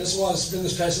has been, this is why it's been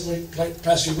this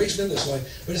past few weeks been this way,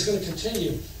 but it's going to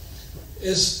continue,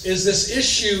 is this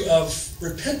issue of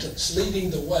repentance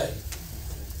leading the way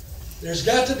There's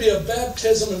got to be a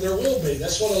baptism, and there will be.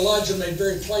 That's what Elijah made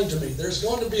very plain to me. There's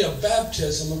going to be a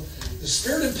baptism. The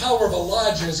spirit and power of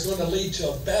Elijah is going to lead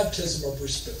to a baptism of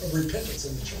repentance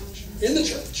in the church. In the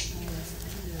church.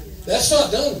 That's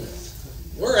not done with.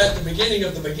 We're at the beginning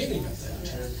of that.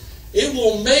 It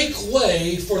will make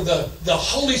way for the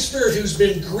Holy Spirit who's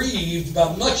been grieved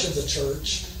by much of the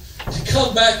church to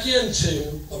come back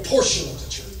into a portion of the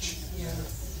church.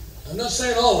 I'm not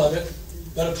saying all of it,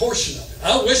 but a portion of it.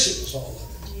 I wish it was all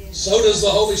of it. So does the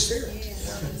Holy Spirit.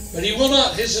 But He will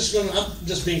not, I'm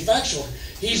just being factual.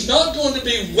 He's not going to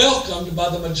be welcomed by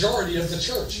the majority of the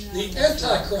church. The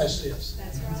Antichrist is.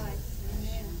 That's right.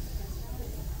 Amen.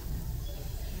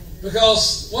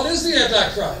 Because what is the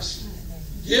Antichrist?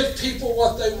 Give people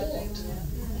what they want.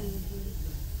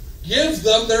 Give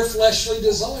them their fleshly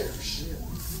desires.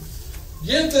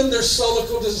 Give them their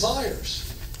soulical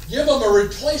desires. Give them a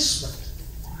replacement.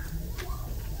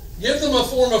 Give them a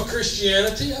form of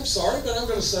Christianity. I'm sorry, but I'm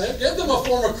going to say it. Give them a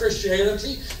form of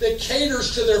Christianity that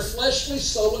caters to their fleshly,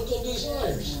 soulical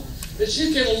desires. That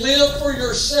you can live for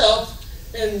yourself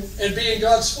and be in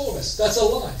God's fullness. That's a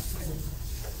lie.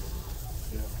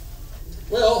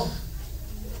 Well,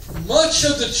 much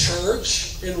of the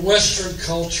church in Western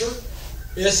culture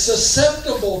is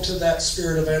susceptible to that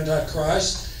spirit of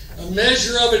Antichrist. A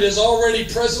measure of it is already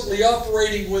presently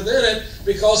operating within it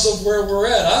because of where we're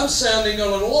at. I'm sounding an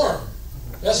alarm.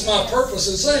 That's my purpose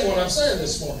in saying what I'm saying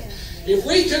this morning. If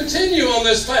we continue on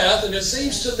this path, and it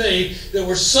seems to me that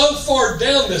we're so far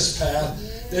down this path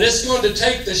that it's going to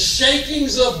take the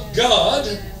shakings of God,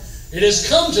 it has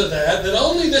come to that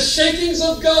only the shakings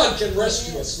of God can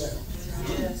rescue us now.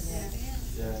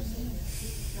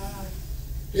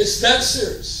 It's that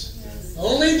serious.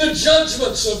 Only the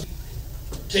judgments of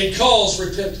can cause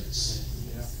repentance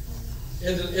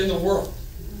in the world.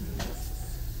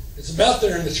 It's about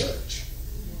there in the church.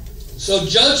 So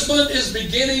judgment is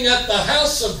beginning at the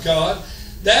house of God.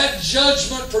 That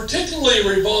judgment particularly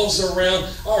revolves around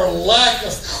our lack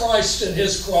of Christ and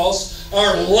His cross,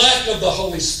 our lack of the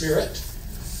Holy Spirit,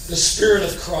 the Spirit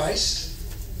of Christ.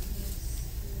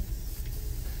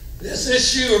 This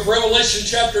issue of Revelation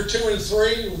chapter 2 and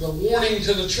 3, the warning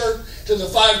to the church, to the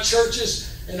 5 churches,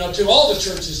 and to all the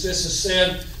churches, this is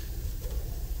said,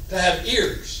 to have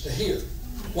ears to hear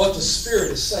what the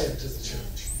Spirit is saying to the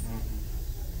church.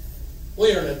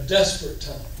 We are in a desperate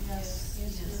time.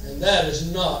 And that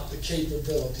is not the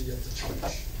capability of the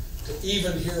church, to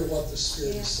even hear what the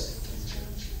Spirit is saying to the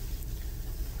church.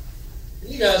 And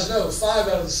you guys know 5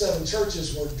 out of the 7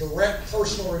 churches were direct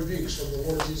personal rebukes from the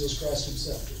Lord Jesus Christ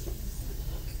Himself.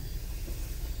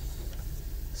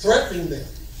 Threatening them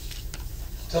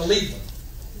to leave them.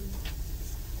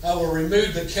 I will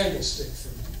remove the candlestick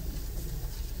from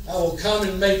you. I will come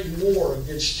and make war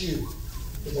against you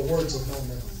with the words of my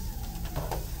mouth.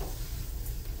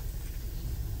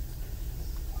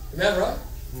 Isn't that right?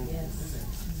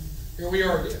 Yes. Here we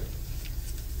are again.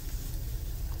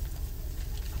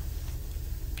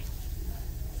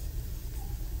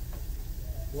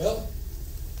 Well,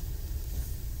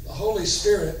 the Holy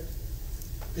Spirit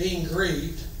being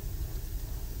grieved,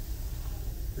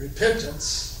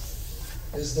 repentance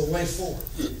is the way forward.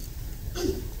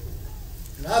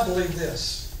 And I believe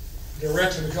this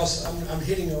directly because I'm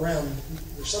hitting around.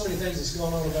 There's so many things that's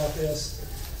going on about this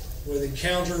with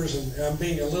encounters, and I'm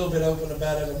being a little bit open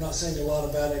about it. I'm not saying a lot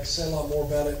about it. I can say a lot more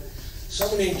about it. So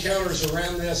many encounters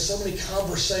around this, so many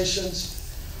conversations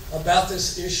about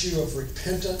this issue of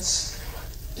repentance.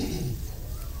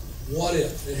 What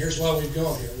if, and here's why we've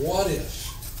gone here, what if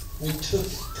we took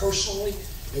it personally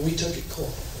and we took it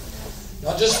corporately?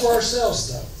 Not just for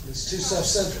ourselves, though. It's too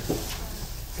self-centered.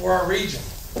 For our region,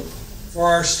 for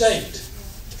our state,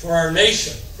 for our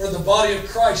nation, for the body of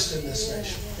Christ in this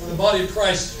nation, for the body of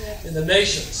Christ in the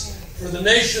nations, for the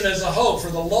nation as a whole, for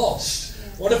the lost.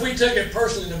 What if we took it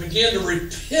personally to begin to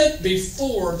repent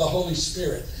before the Holy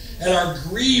Spirit and are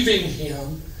grieving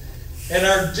Him and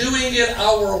are doing it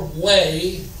our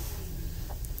way?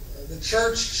 The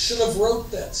church should have wrote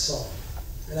that song,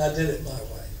 and I did it my way.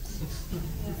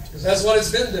 Because that's what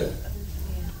it's been doing.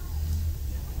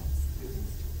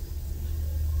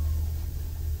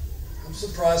 I'm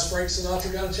surprised Frank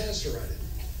Sinatra got a chance to write it.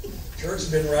 The church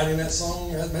has been writing that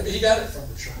song. Maybe he got it from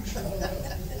the church. I don't know.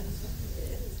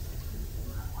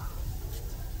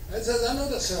 I know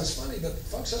that sounds funny, but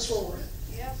folks, that's where we're at.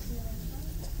 Yep.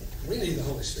 We need the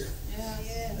Holy Spirit.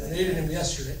 Yeah. We needed Him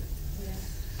yesterday.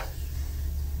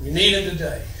 We need Him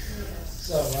today.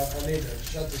 So I need to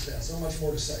shut this down. So much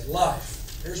more to say. Life.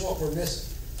 Here's what we're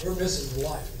missing. We're missing the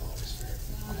life of the Holy Spirit.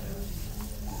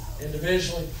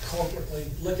 Individually, corporately,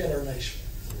 look at our nation.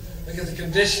 Look at the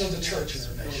condition of the church in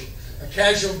our nation. a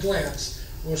casual glance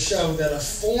will show that a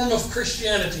form of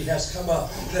Christianity has come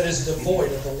up that is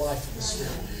devoid of the life of the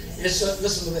Spirit.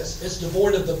 Listen to this. It's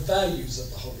devoid of the values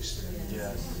of the Holy Spirit.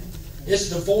 Yes. It's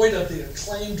devoid of the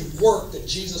acclaimed work that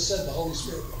Jesus said the Holy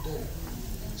Spirit would do,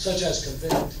 such as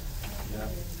convict. Yeah.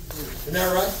 Isn't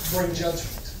that right? Bring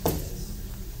judgment.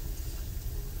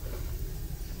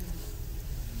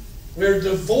 We're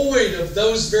devoid of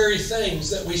those very things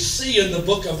that we see in the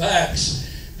book of Acts,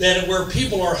 that where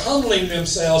people are humbling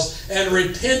themselves and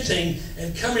repenting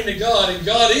and coming to God. And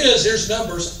God is, here's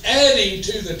numbers, adding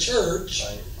to the church.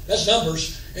 Right. That's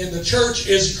numbers. And the church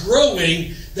is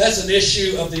growing. That's an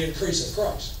issue of the increase of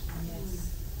Christ. Yes.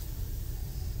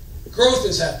 Growth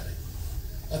is happening.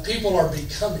 People are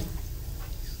becoming.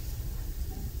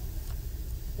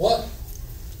 What?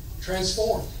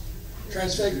 Transformed.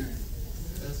 Transfigured.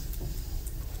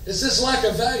 It's this lack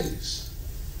of values.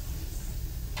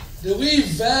 Do we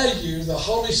value the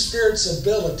Holy Spirit's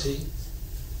ability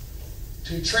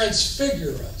to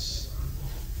transfigure us,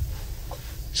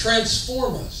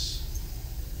 transform us?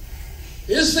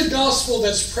 Is the gospel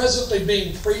that's presently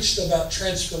being preached about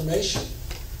transformation?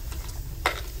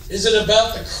 Is it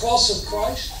about the cross of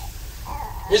Christ?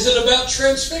 Is it about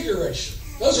transfiguration?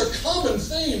 Those are common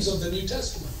themes of the New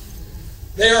Testament.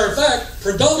 They are, in fact,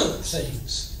 predominant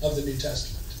themes of the New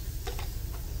Testament.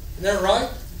 Isn't that right?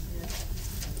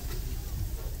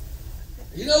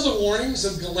 You know the warnings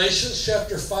of Galatians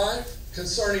chapter 5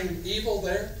 concerning evil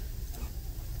there?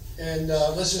 And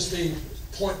let's just be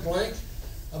point blank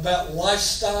about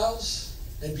lifestyles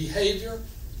and behavior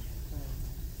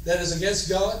that is against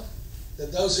God,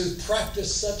 that those who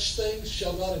practice such things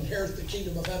shall not inherit the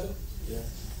kingdom of heaven. Yeah.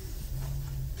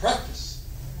 Practice.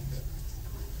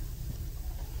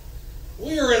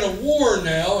 We are in a war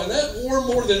now, and that war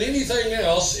more than anything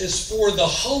else is for the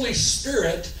Holy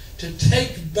Spirit to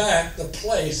take back the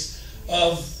place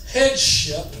of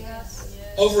headship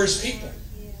over His people.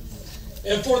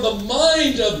 And for the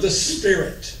mind of the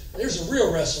Spirit, there's a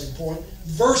real wrestling point,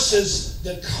 versus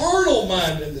the carnal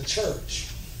mind in the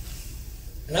church.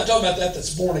 And I'm talking about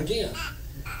that's born again.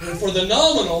 And for the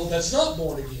nominal that's not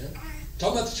born again, I'm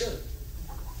talking about the church.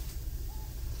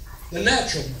 The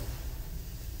natural mind.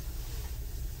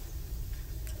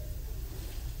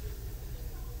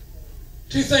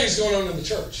 Two things going on in the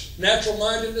church. Natural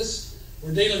mindedness.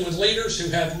 We're dealing with leaders who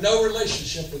have no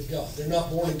relationship with God. They're not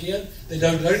born again. They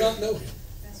do not know Him.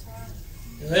 That's right.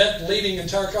 And that leading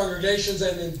entire congregations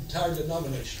and entire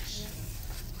denominations.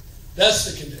 That's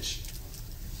the condition.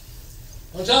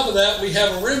 On top of that, we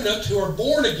have a remnant who are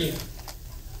born again,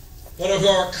 but who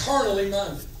are carnally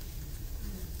minded.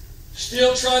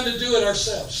 Still trying to do it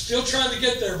ourselves. Still trying to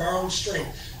get there by our own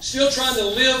strength. Still trying to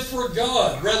live for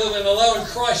God rather than allowing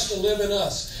Christ to live in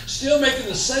us. Still making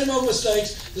the same old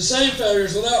mistakes, the same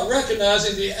failures, without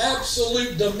recognizing the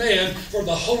absolute demand for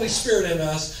the Holy Spirit in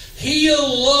us. He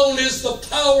alone is the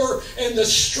power and the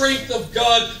strength of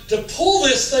God to pull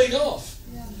this thing off.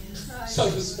 Yeah. So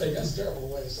to speak. That's a terrible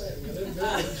way of saying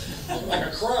it. Like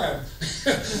a crime.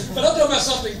 But I'm talking about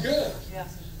something good. Yeah.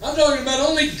 I'm talking about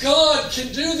only God can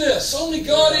do this. Only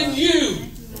God in you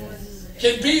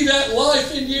can be that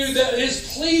life in you that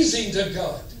is pleasing to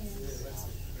God.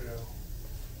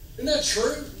 Isn't that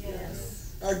true?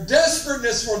 Yes. Our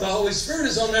desperateness for the Holy Spirit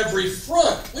is on every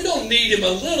front. We don't need Him a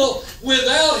little.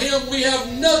 Without Him, we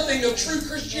have nothing of true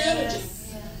Christianity.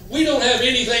 We don't have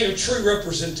anything of true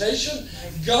representation.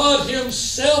 God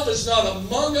Himself is not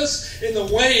among us in the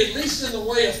way, at least in the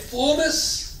way of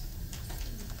fullness.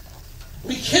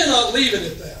 We cannot leave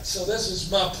it at that. So this is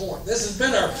my point. This has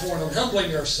been our point of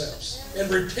humbling ourselves and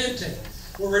repenting.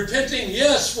 We're repenting,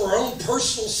 yes, for our own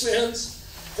personal sins,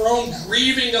 for our own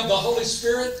grieving of the Holy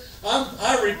Spirit.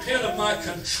 I repent of my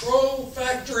control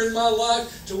factor in my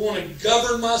life to want to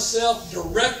govern myself,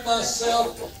 direct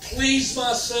myself, please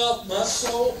myself, my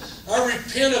soul. I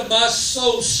repent of my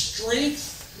soul's strength,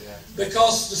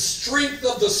 because the strength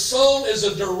of the soul is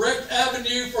a direct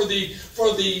avenue for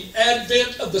the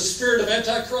advent of the spirit of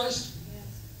Antichrist.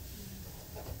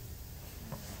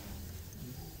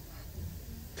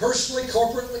 Personally,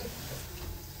 corporately.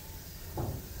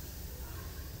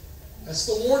 That's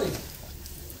the warning.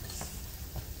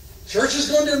 Church is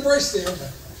going to embrace the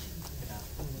Antichrist.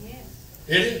 Yes.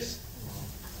 It is.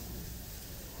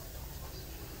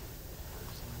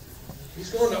 He's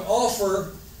going to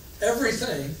offer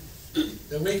everything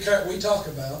that we talk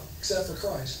about, except for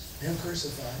Christ, Him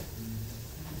crucified.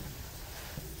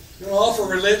 He's going to offer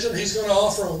religion. He's going to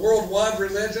offer a worldwide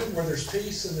religion where there's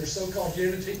peace and there's so-called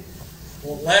unity.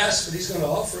 Won't last, but He's going to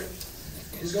offer it.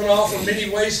 He's going to offer many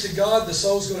ways to God. The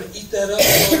soul's going to eat that up.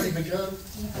 It's already begun.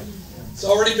 It's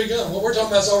already begun. What we're talking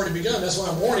about has already begun. That's why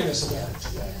I'm warning us about it.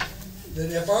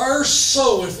 That if our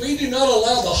soul, if we do not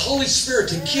allow the Holy Spirit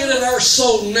to get in our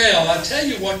soul now, I tell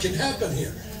you what can happen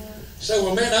here. Say,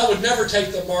 well, man, I would never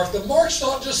take the mark. The mark's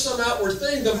not just some outward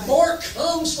thing. The mark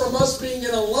comes from us being in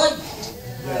alignment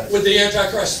with the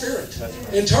Antichrist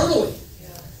spirit internally.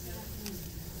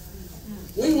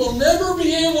 We will never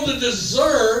be able to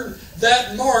discern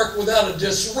that mark without a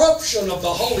disruption of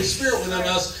the Holy Spirit within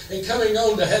us and coming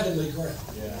on to heavenly ground.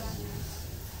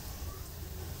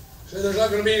 So there's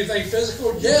not going to be anything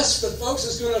physical? Yes, but folks,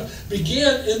 it's going to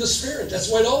begin in the Spirit. That's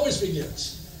the way it always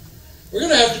begins. We're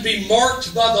going to have to be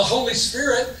marked by the Holy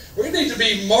Spirit. We need to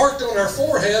be marked on our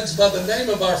foreheads by the name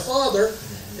of our Father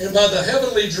and by the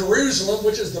heavenly Jerusalem,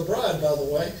 which is the bride, by the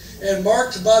way, and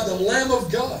marked by the Lamb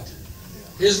of God,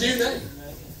 His new name.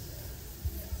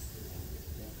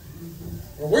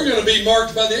 Or we're going to be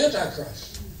marked by the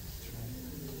Antichrist.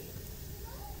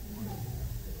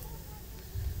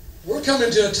 We're coming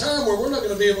to a time where we're not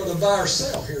going to be able to buy or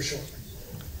sell here shortly.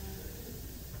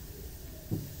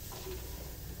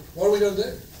 What are we going to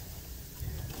do?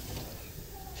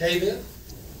 Cave in?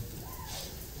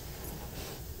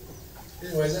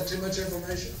 Anyway, is that too much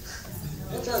information?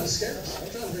 I'm trying to scare us. I'm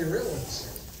trying to be real with us.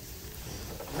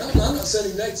 I'm not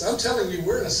setting dates. I'm telling you,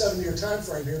 we're in a 7-year time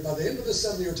frame here. By the end of this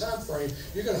 7-year time frame,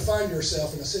 you're going to find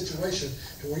yourself in a situation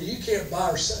where you can't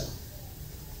buy or sell.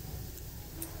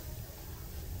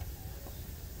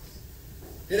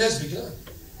 It has begun.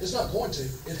 It's not going to.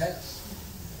 It has.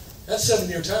 That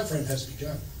 7-year time frame has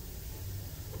begun.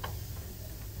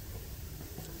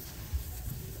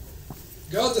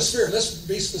 God the Spirit, let's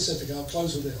be specific. I'll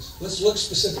close with this. Let's look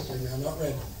specifically now, not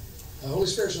random. The Holy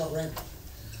Spirit's not random.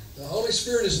 The Holy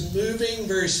Spirit is moving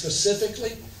very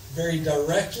specifically, very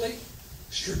directly,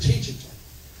 strategically,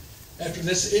 after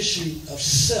this issue of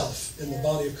self in the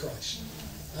body of Christ.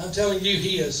 I'm telling you,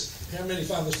 He is, how many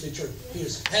find this to be true? He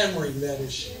is hammering that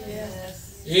issue.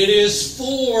 Yes. It is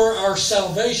for our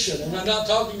salvation. And I'm not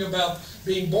talking about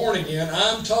being born again.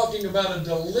 I'm talking about a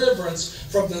deliverance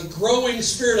from the growing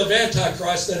spirit of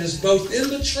Antichrist that is both in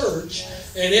the church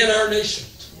and in our nation.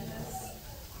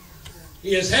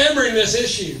 He is hammering this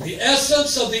issue. The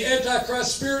essence of the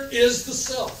Antichrist spirit is the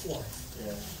self-life.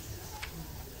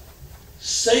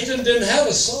 Satan didn't have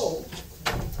a soul,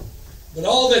 but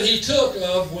all that he took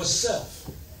of was self.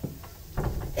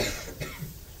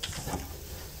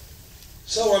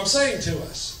 So I'm saying to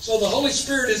us, so the Holy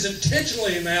Spirit is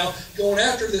intentionally now going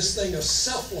after this thing of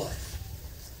self-life,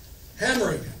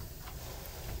 hammering it.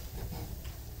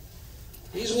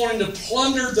 He's wanting to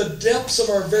plunder the depths of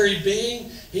our very being.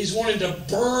 He's wanting to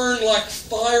burn like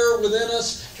fire within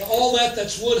us, all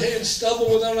that's wood, hay, and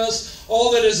stubble within us,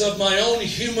 all that is of my own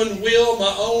human will,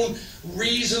 my own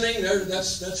reasoning.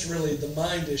 That's really the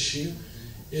mind issue,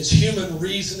 is human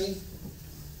reasoning,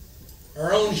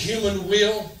 our own human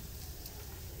will,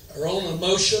 our own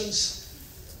emotions.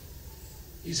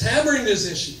 He's hammering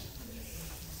this issue.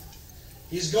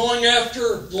 He's going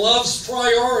after love's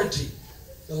priority,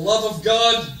 the love of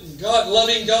God,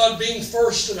 loving God being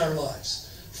first in our lives.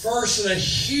 First, and a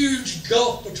huge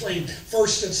gulf between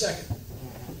first and second.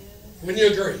 Wouldn't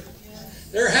you agree?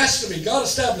 There has to be. God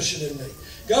established it in me.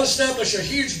 God established a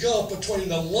huge gulf between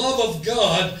the love of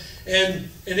God and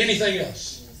anything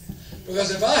else. Because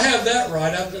if I have that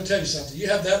right, I'm going to tell you something. You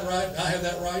have that right, I have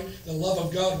that right, the love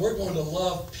of God, we're going to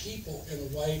love people in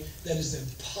a way that is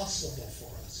impossible for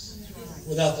us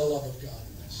without the love of God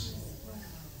in us.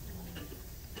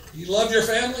 You love your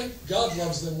family, God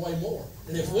loves them way more.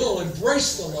 And if we'll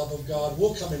embrace the love of God,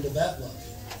 we'll come into that love.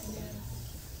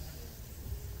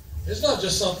 It's not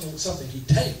just something He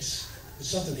takes, it's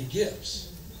something He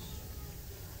gives.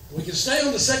 We can stay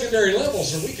on the secondary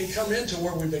levels, or we can come into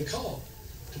where we've been called,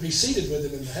 to be seated with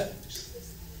Him in the heavens.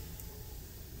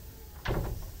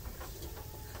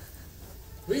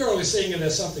 We are only seeing it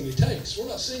as something He takes. We're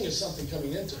not seeing it as something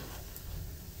coming into it.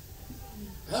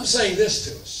 I'm saying this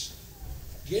to us.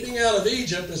 Getting out of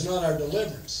Egypt is not our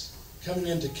deliverance. Coming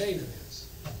into Canaan is.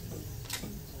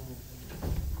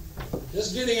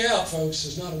 Just getting out, folks,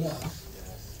 is not enough.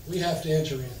 We have to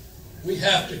enter in. We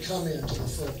have to come into the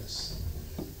fullness.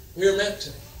 We are meant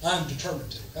to. I'm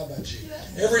determined to. How about you?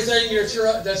 Everything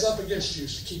that's up against you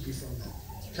is to keep you from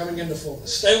that. Coming into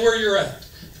fullness. Stay where you're at.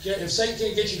 If Satan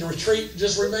can't get you to retreat,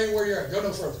 just remain where you're at. Go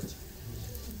no further.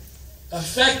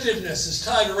 Effectiveness is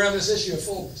tied around this issue of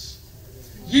fullness.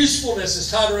 Usefulness is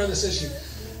tied around this issue.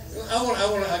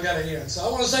 I got to end. So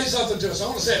I want to say something to us. I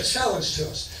want to say a challenge to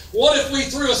us. What if we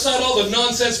threw aside all the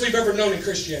nonsense we've ever known in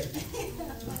Christianity?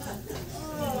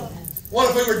 What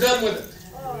if we were done with it?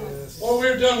 What if we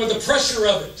were done with the pressure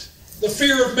of it, the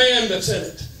fear of man that's in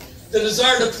it, The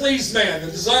desire to please man,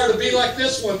 the desire to be like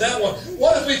this one, that one.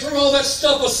 What if we threw all that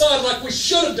stuff aside like we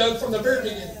should have done from the very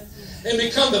beginning and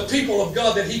become the people of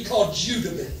God that He called you to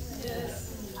be?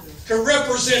 To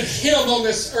represent Him on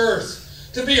this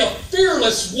earth. To be a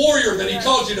fearless warrior that He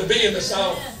called you to be in this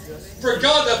hour. For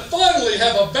God to finally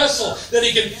have a vessel that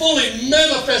He can fully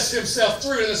manifest Himself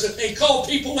through this and call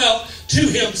people out to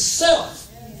Himself.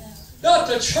 Not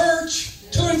the church,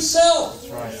 to Himself.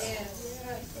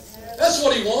 That's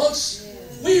what He wants.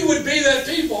 We would be that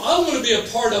people. I want to be a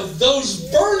part of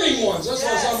those burning ones. That's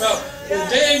what I was talking about with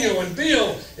Daniel and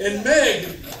Bill and Meg.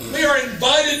 We are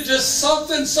invited to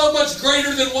something so much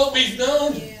greater than what we've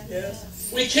known.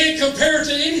 We can't compare it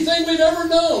to anything we've ever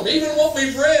known. Even what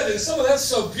we've read. And some of that's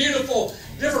so beautiful.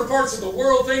 Different parts of the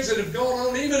world, things that have gone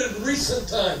on even in recent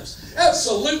times.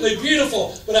 Absolutely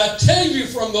beautiful. But I tell you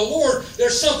from the Lord,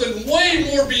 there's something way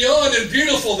more beyond and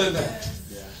beautiful than that.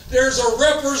 There's a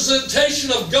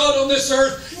representation of God on this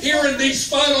earth here in these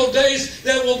final days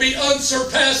that will be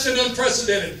unsurpassed and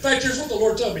unprecedented. In fact, here's what the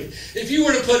Lord told me. If you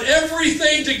were to put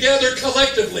everything together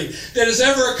collectively that has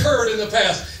ever occurred in the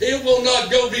past, it will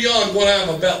not go beyond what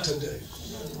I'm about to do.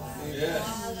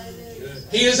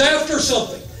 He is after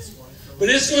something. But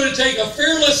it's going to take a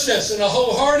fearlessness and a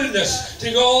wholeheartedness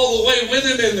to go all the way with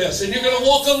Him in this. And you're going to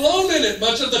walk alone in it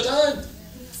much of the time.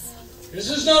 This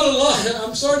is not a life.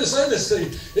 I'm sorry to say this to you.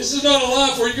 This is not a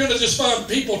life where you're going to just find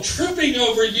people tripping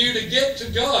over you to get to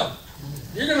God.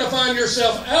 You're going to find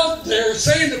yourself out there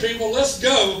saying to people, let's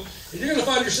go. And you're going to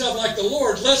find yourself like the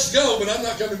Lord, let's go, but I'm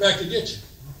not coming back to get you.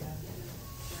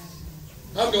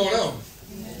 I'm going on.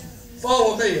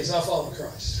 Follow me as I follow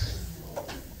Christ.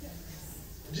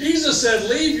 Jesus said,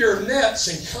 leave your nets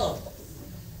and come.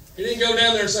 He didn't go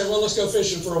down there and say, well, let's go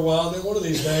fishing for a while, and then one of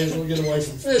these days we'll get away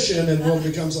from fishing and we'll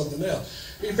become something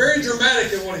else. He's very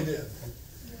dramatic in what He did.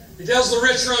 He tells the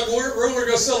rich ruler,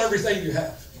 go sell everything you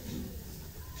have.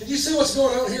 Can you see what's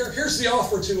going on here? Here's the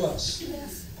offer to us.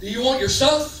 Do you want your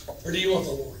stuff, or do you want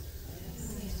the Lord?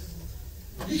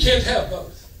 You can't have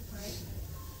both.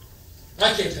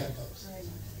 I can't have both.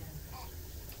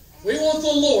 We want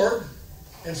the Lord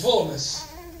in fullness.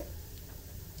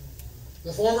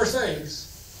 The former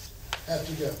things have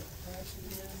to go.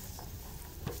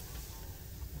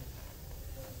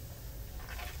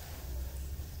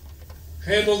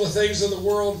 Handle the things of the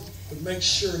world, but make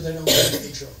sure they don't get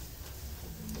into trouble.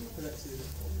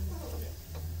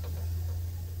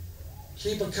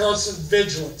 Keep a constant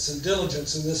vigilance and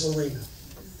diligence in this arena.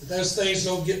 That those things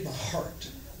don't get my heart.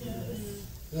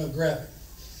 No, grab it.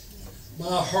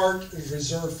 My heart is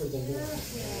reserved for the Lord.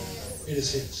 It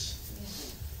is His.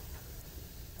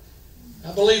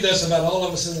 I believe that's about all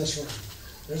of us in this room.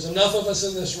 There's enough of us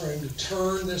in this room to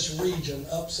turn this region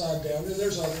upside down. And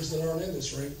there's others that aren't in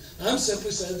this room. I'm simply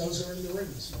saying those who are in the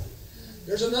room this morning.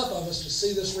 There's enough of us to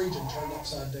see this region turned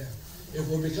upside down. If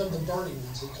we'll become the burning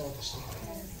ones He called us to be.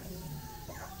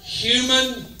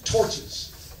 Human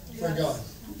torches for God.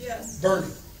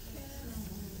 Burning.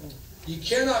 You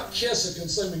cannot kiss a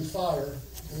consuming fire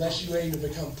unless you aim to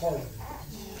become part of it.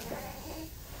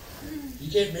 You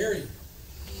can't marry Him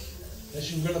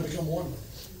unless you're going to become one with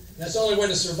Him. That's the only way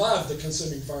to survive the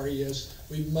consuming fire He is.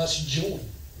 We must join.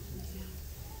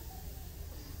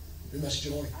 We must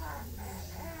join.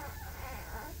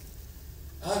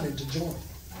 I'm into joining.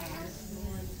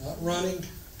 Not running.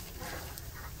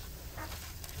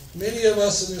 Many of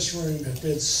us in this room have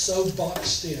been so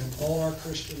boxed in all our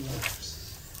Christian lives.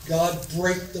 God,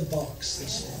 break the box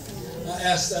this morning. I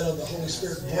ask that of the Holy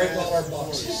Spirit. Break all our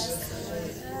boxes.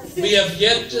 We have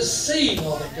yet to see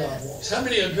all that God wants. How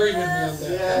many agree with me on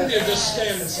that? How many are just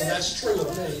standing and say, that's true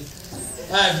of me?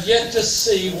 I have yet to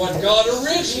see what God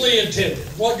originally intended.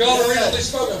 What God originally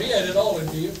spoke of. He had it all in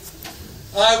view.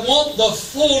 I want the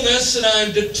fullness, and I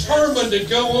am determined to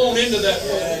go on into that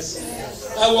fullness.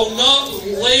 I will not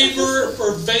labor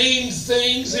for vain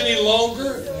things any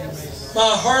longer.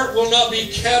 My heart will not be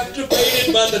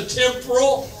captivated by the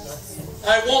temporal.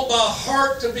 I want my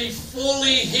heart to be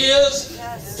fully His,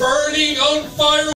 burning on fire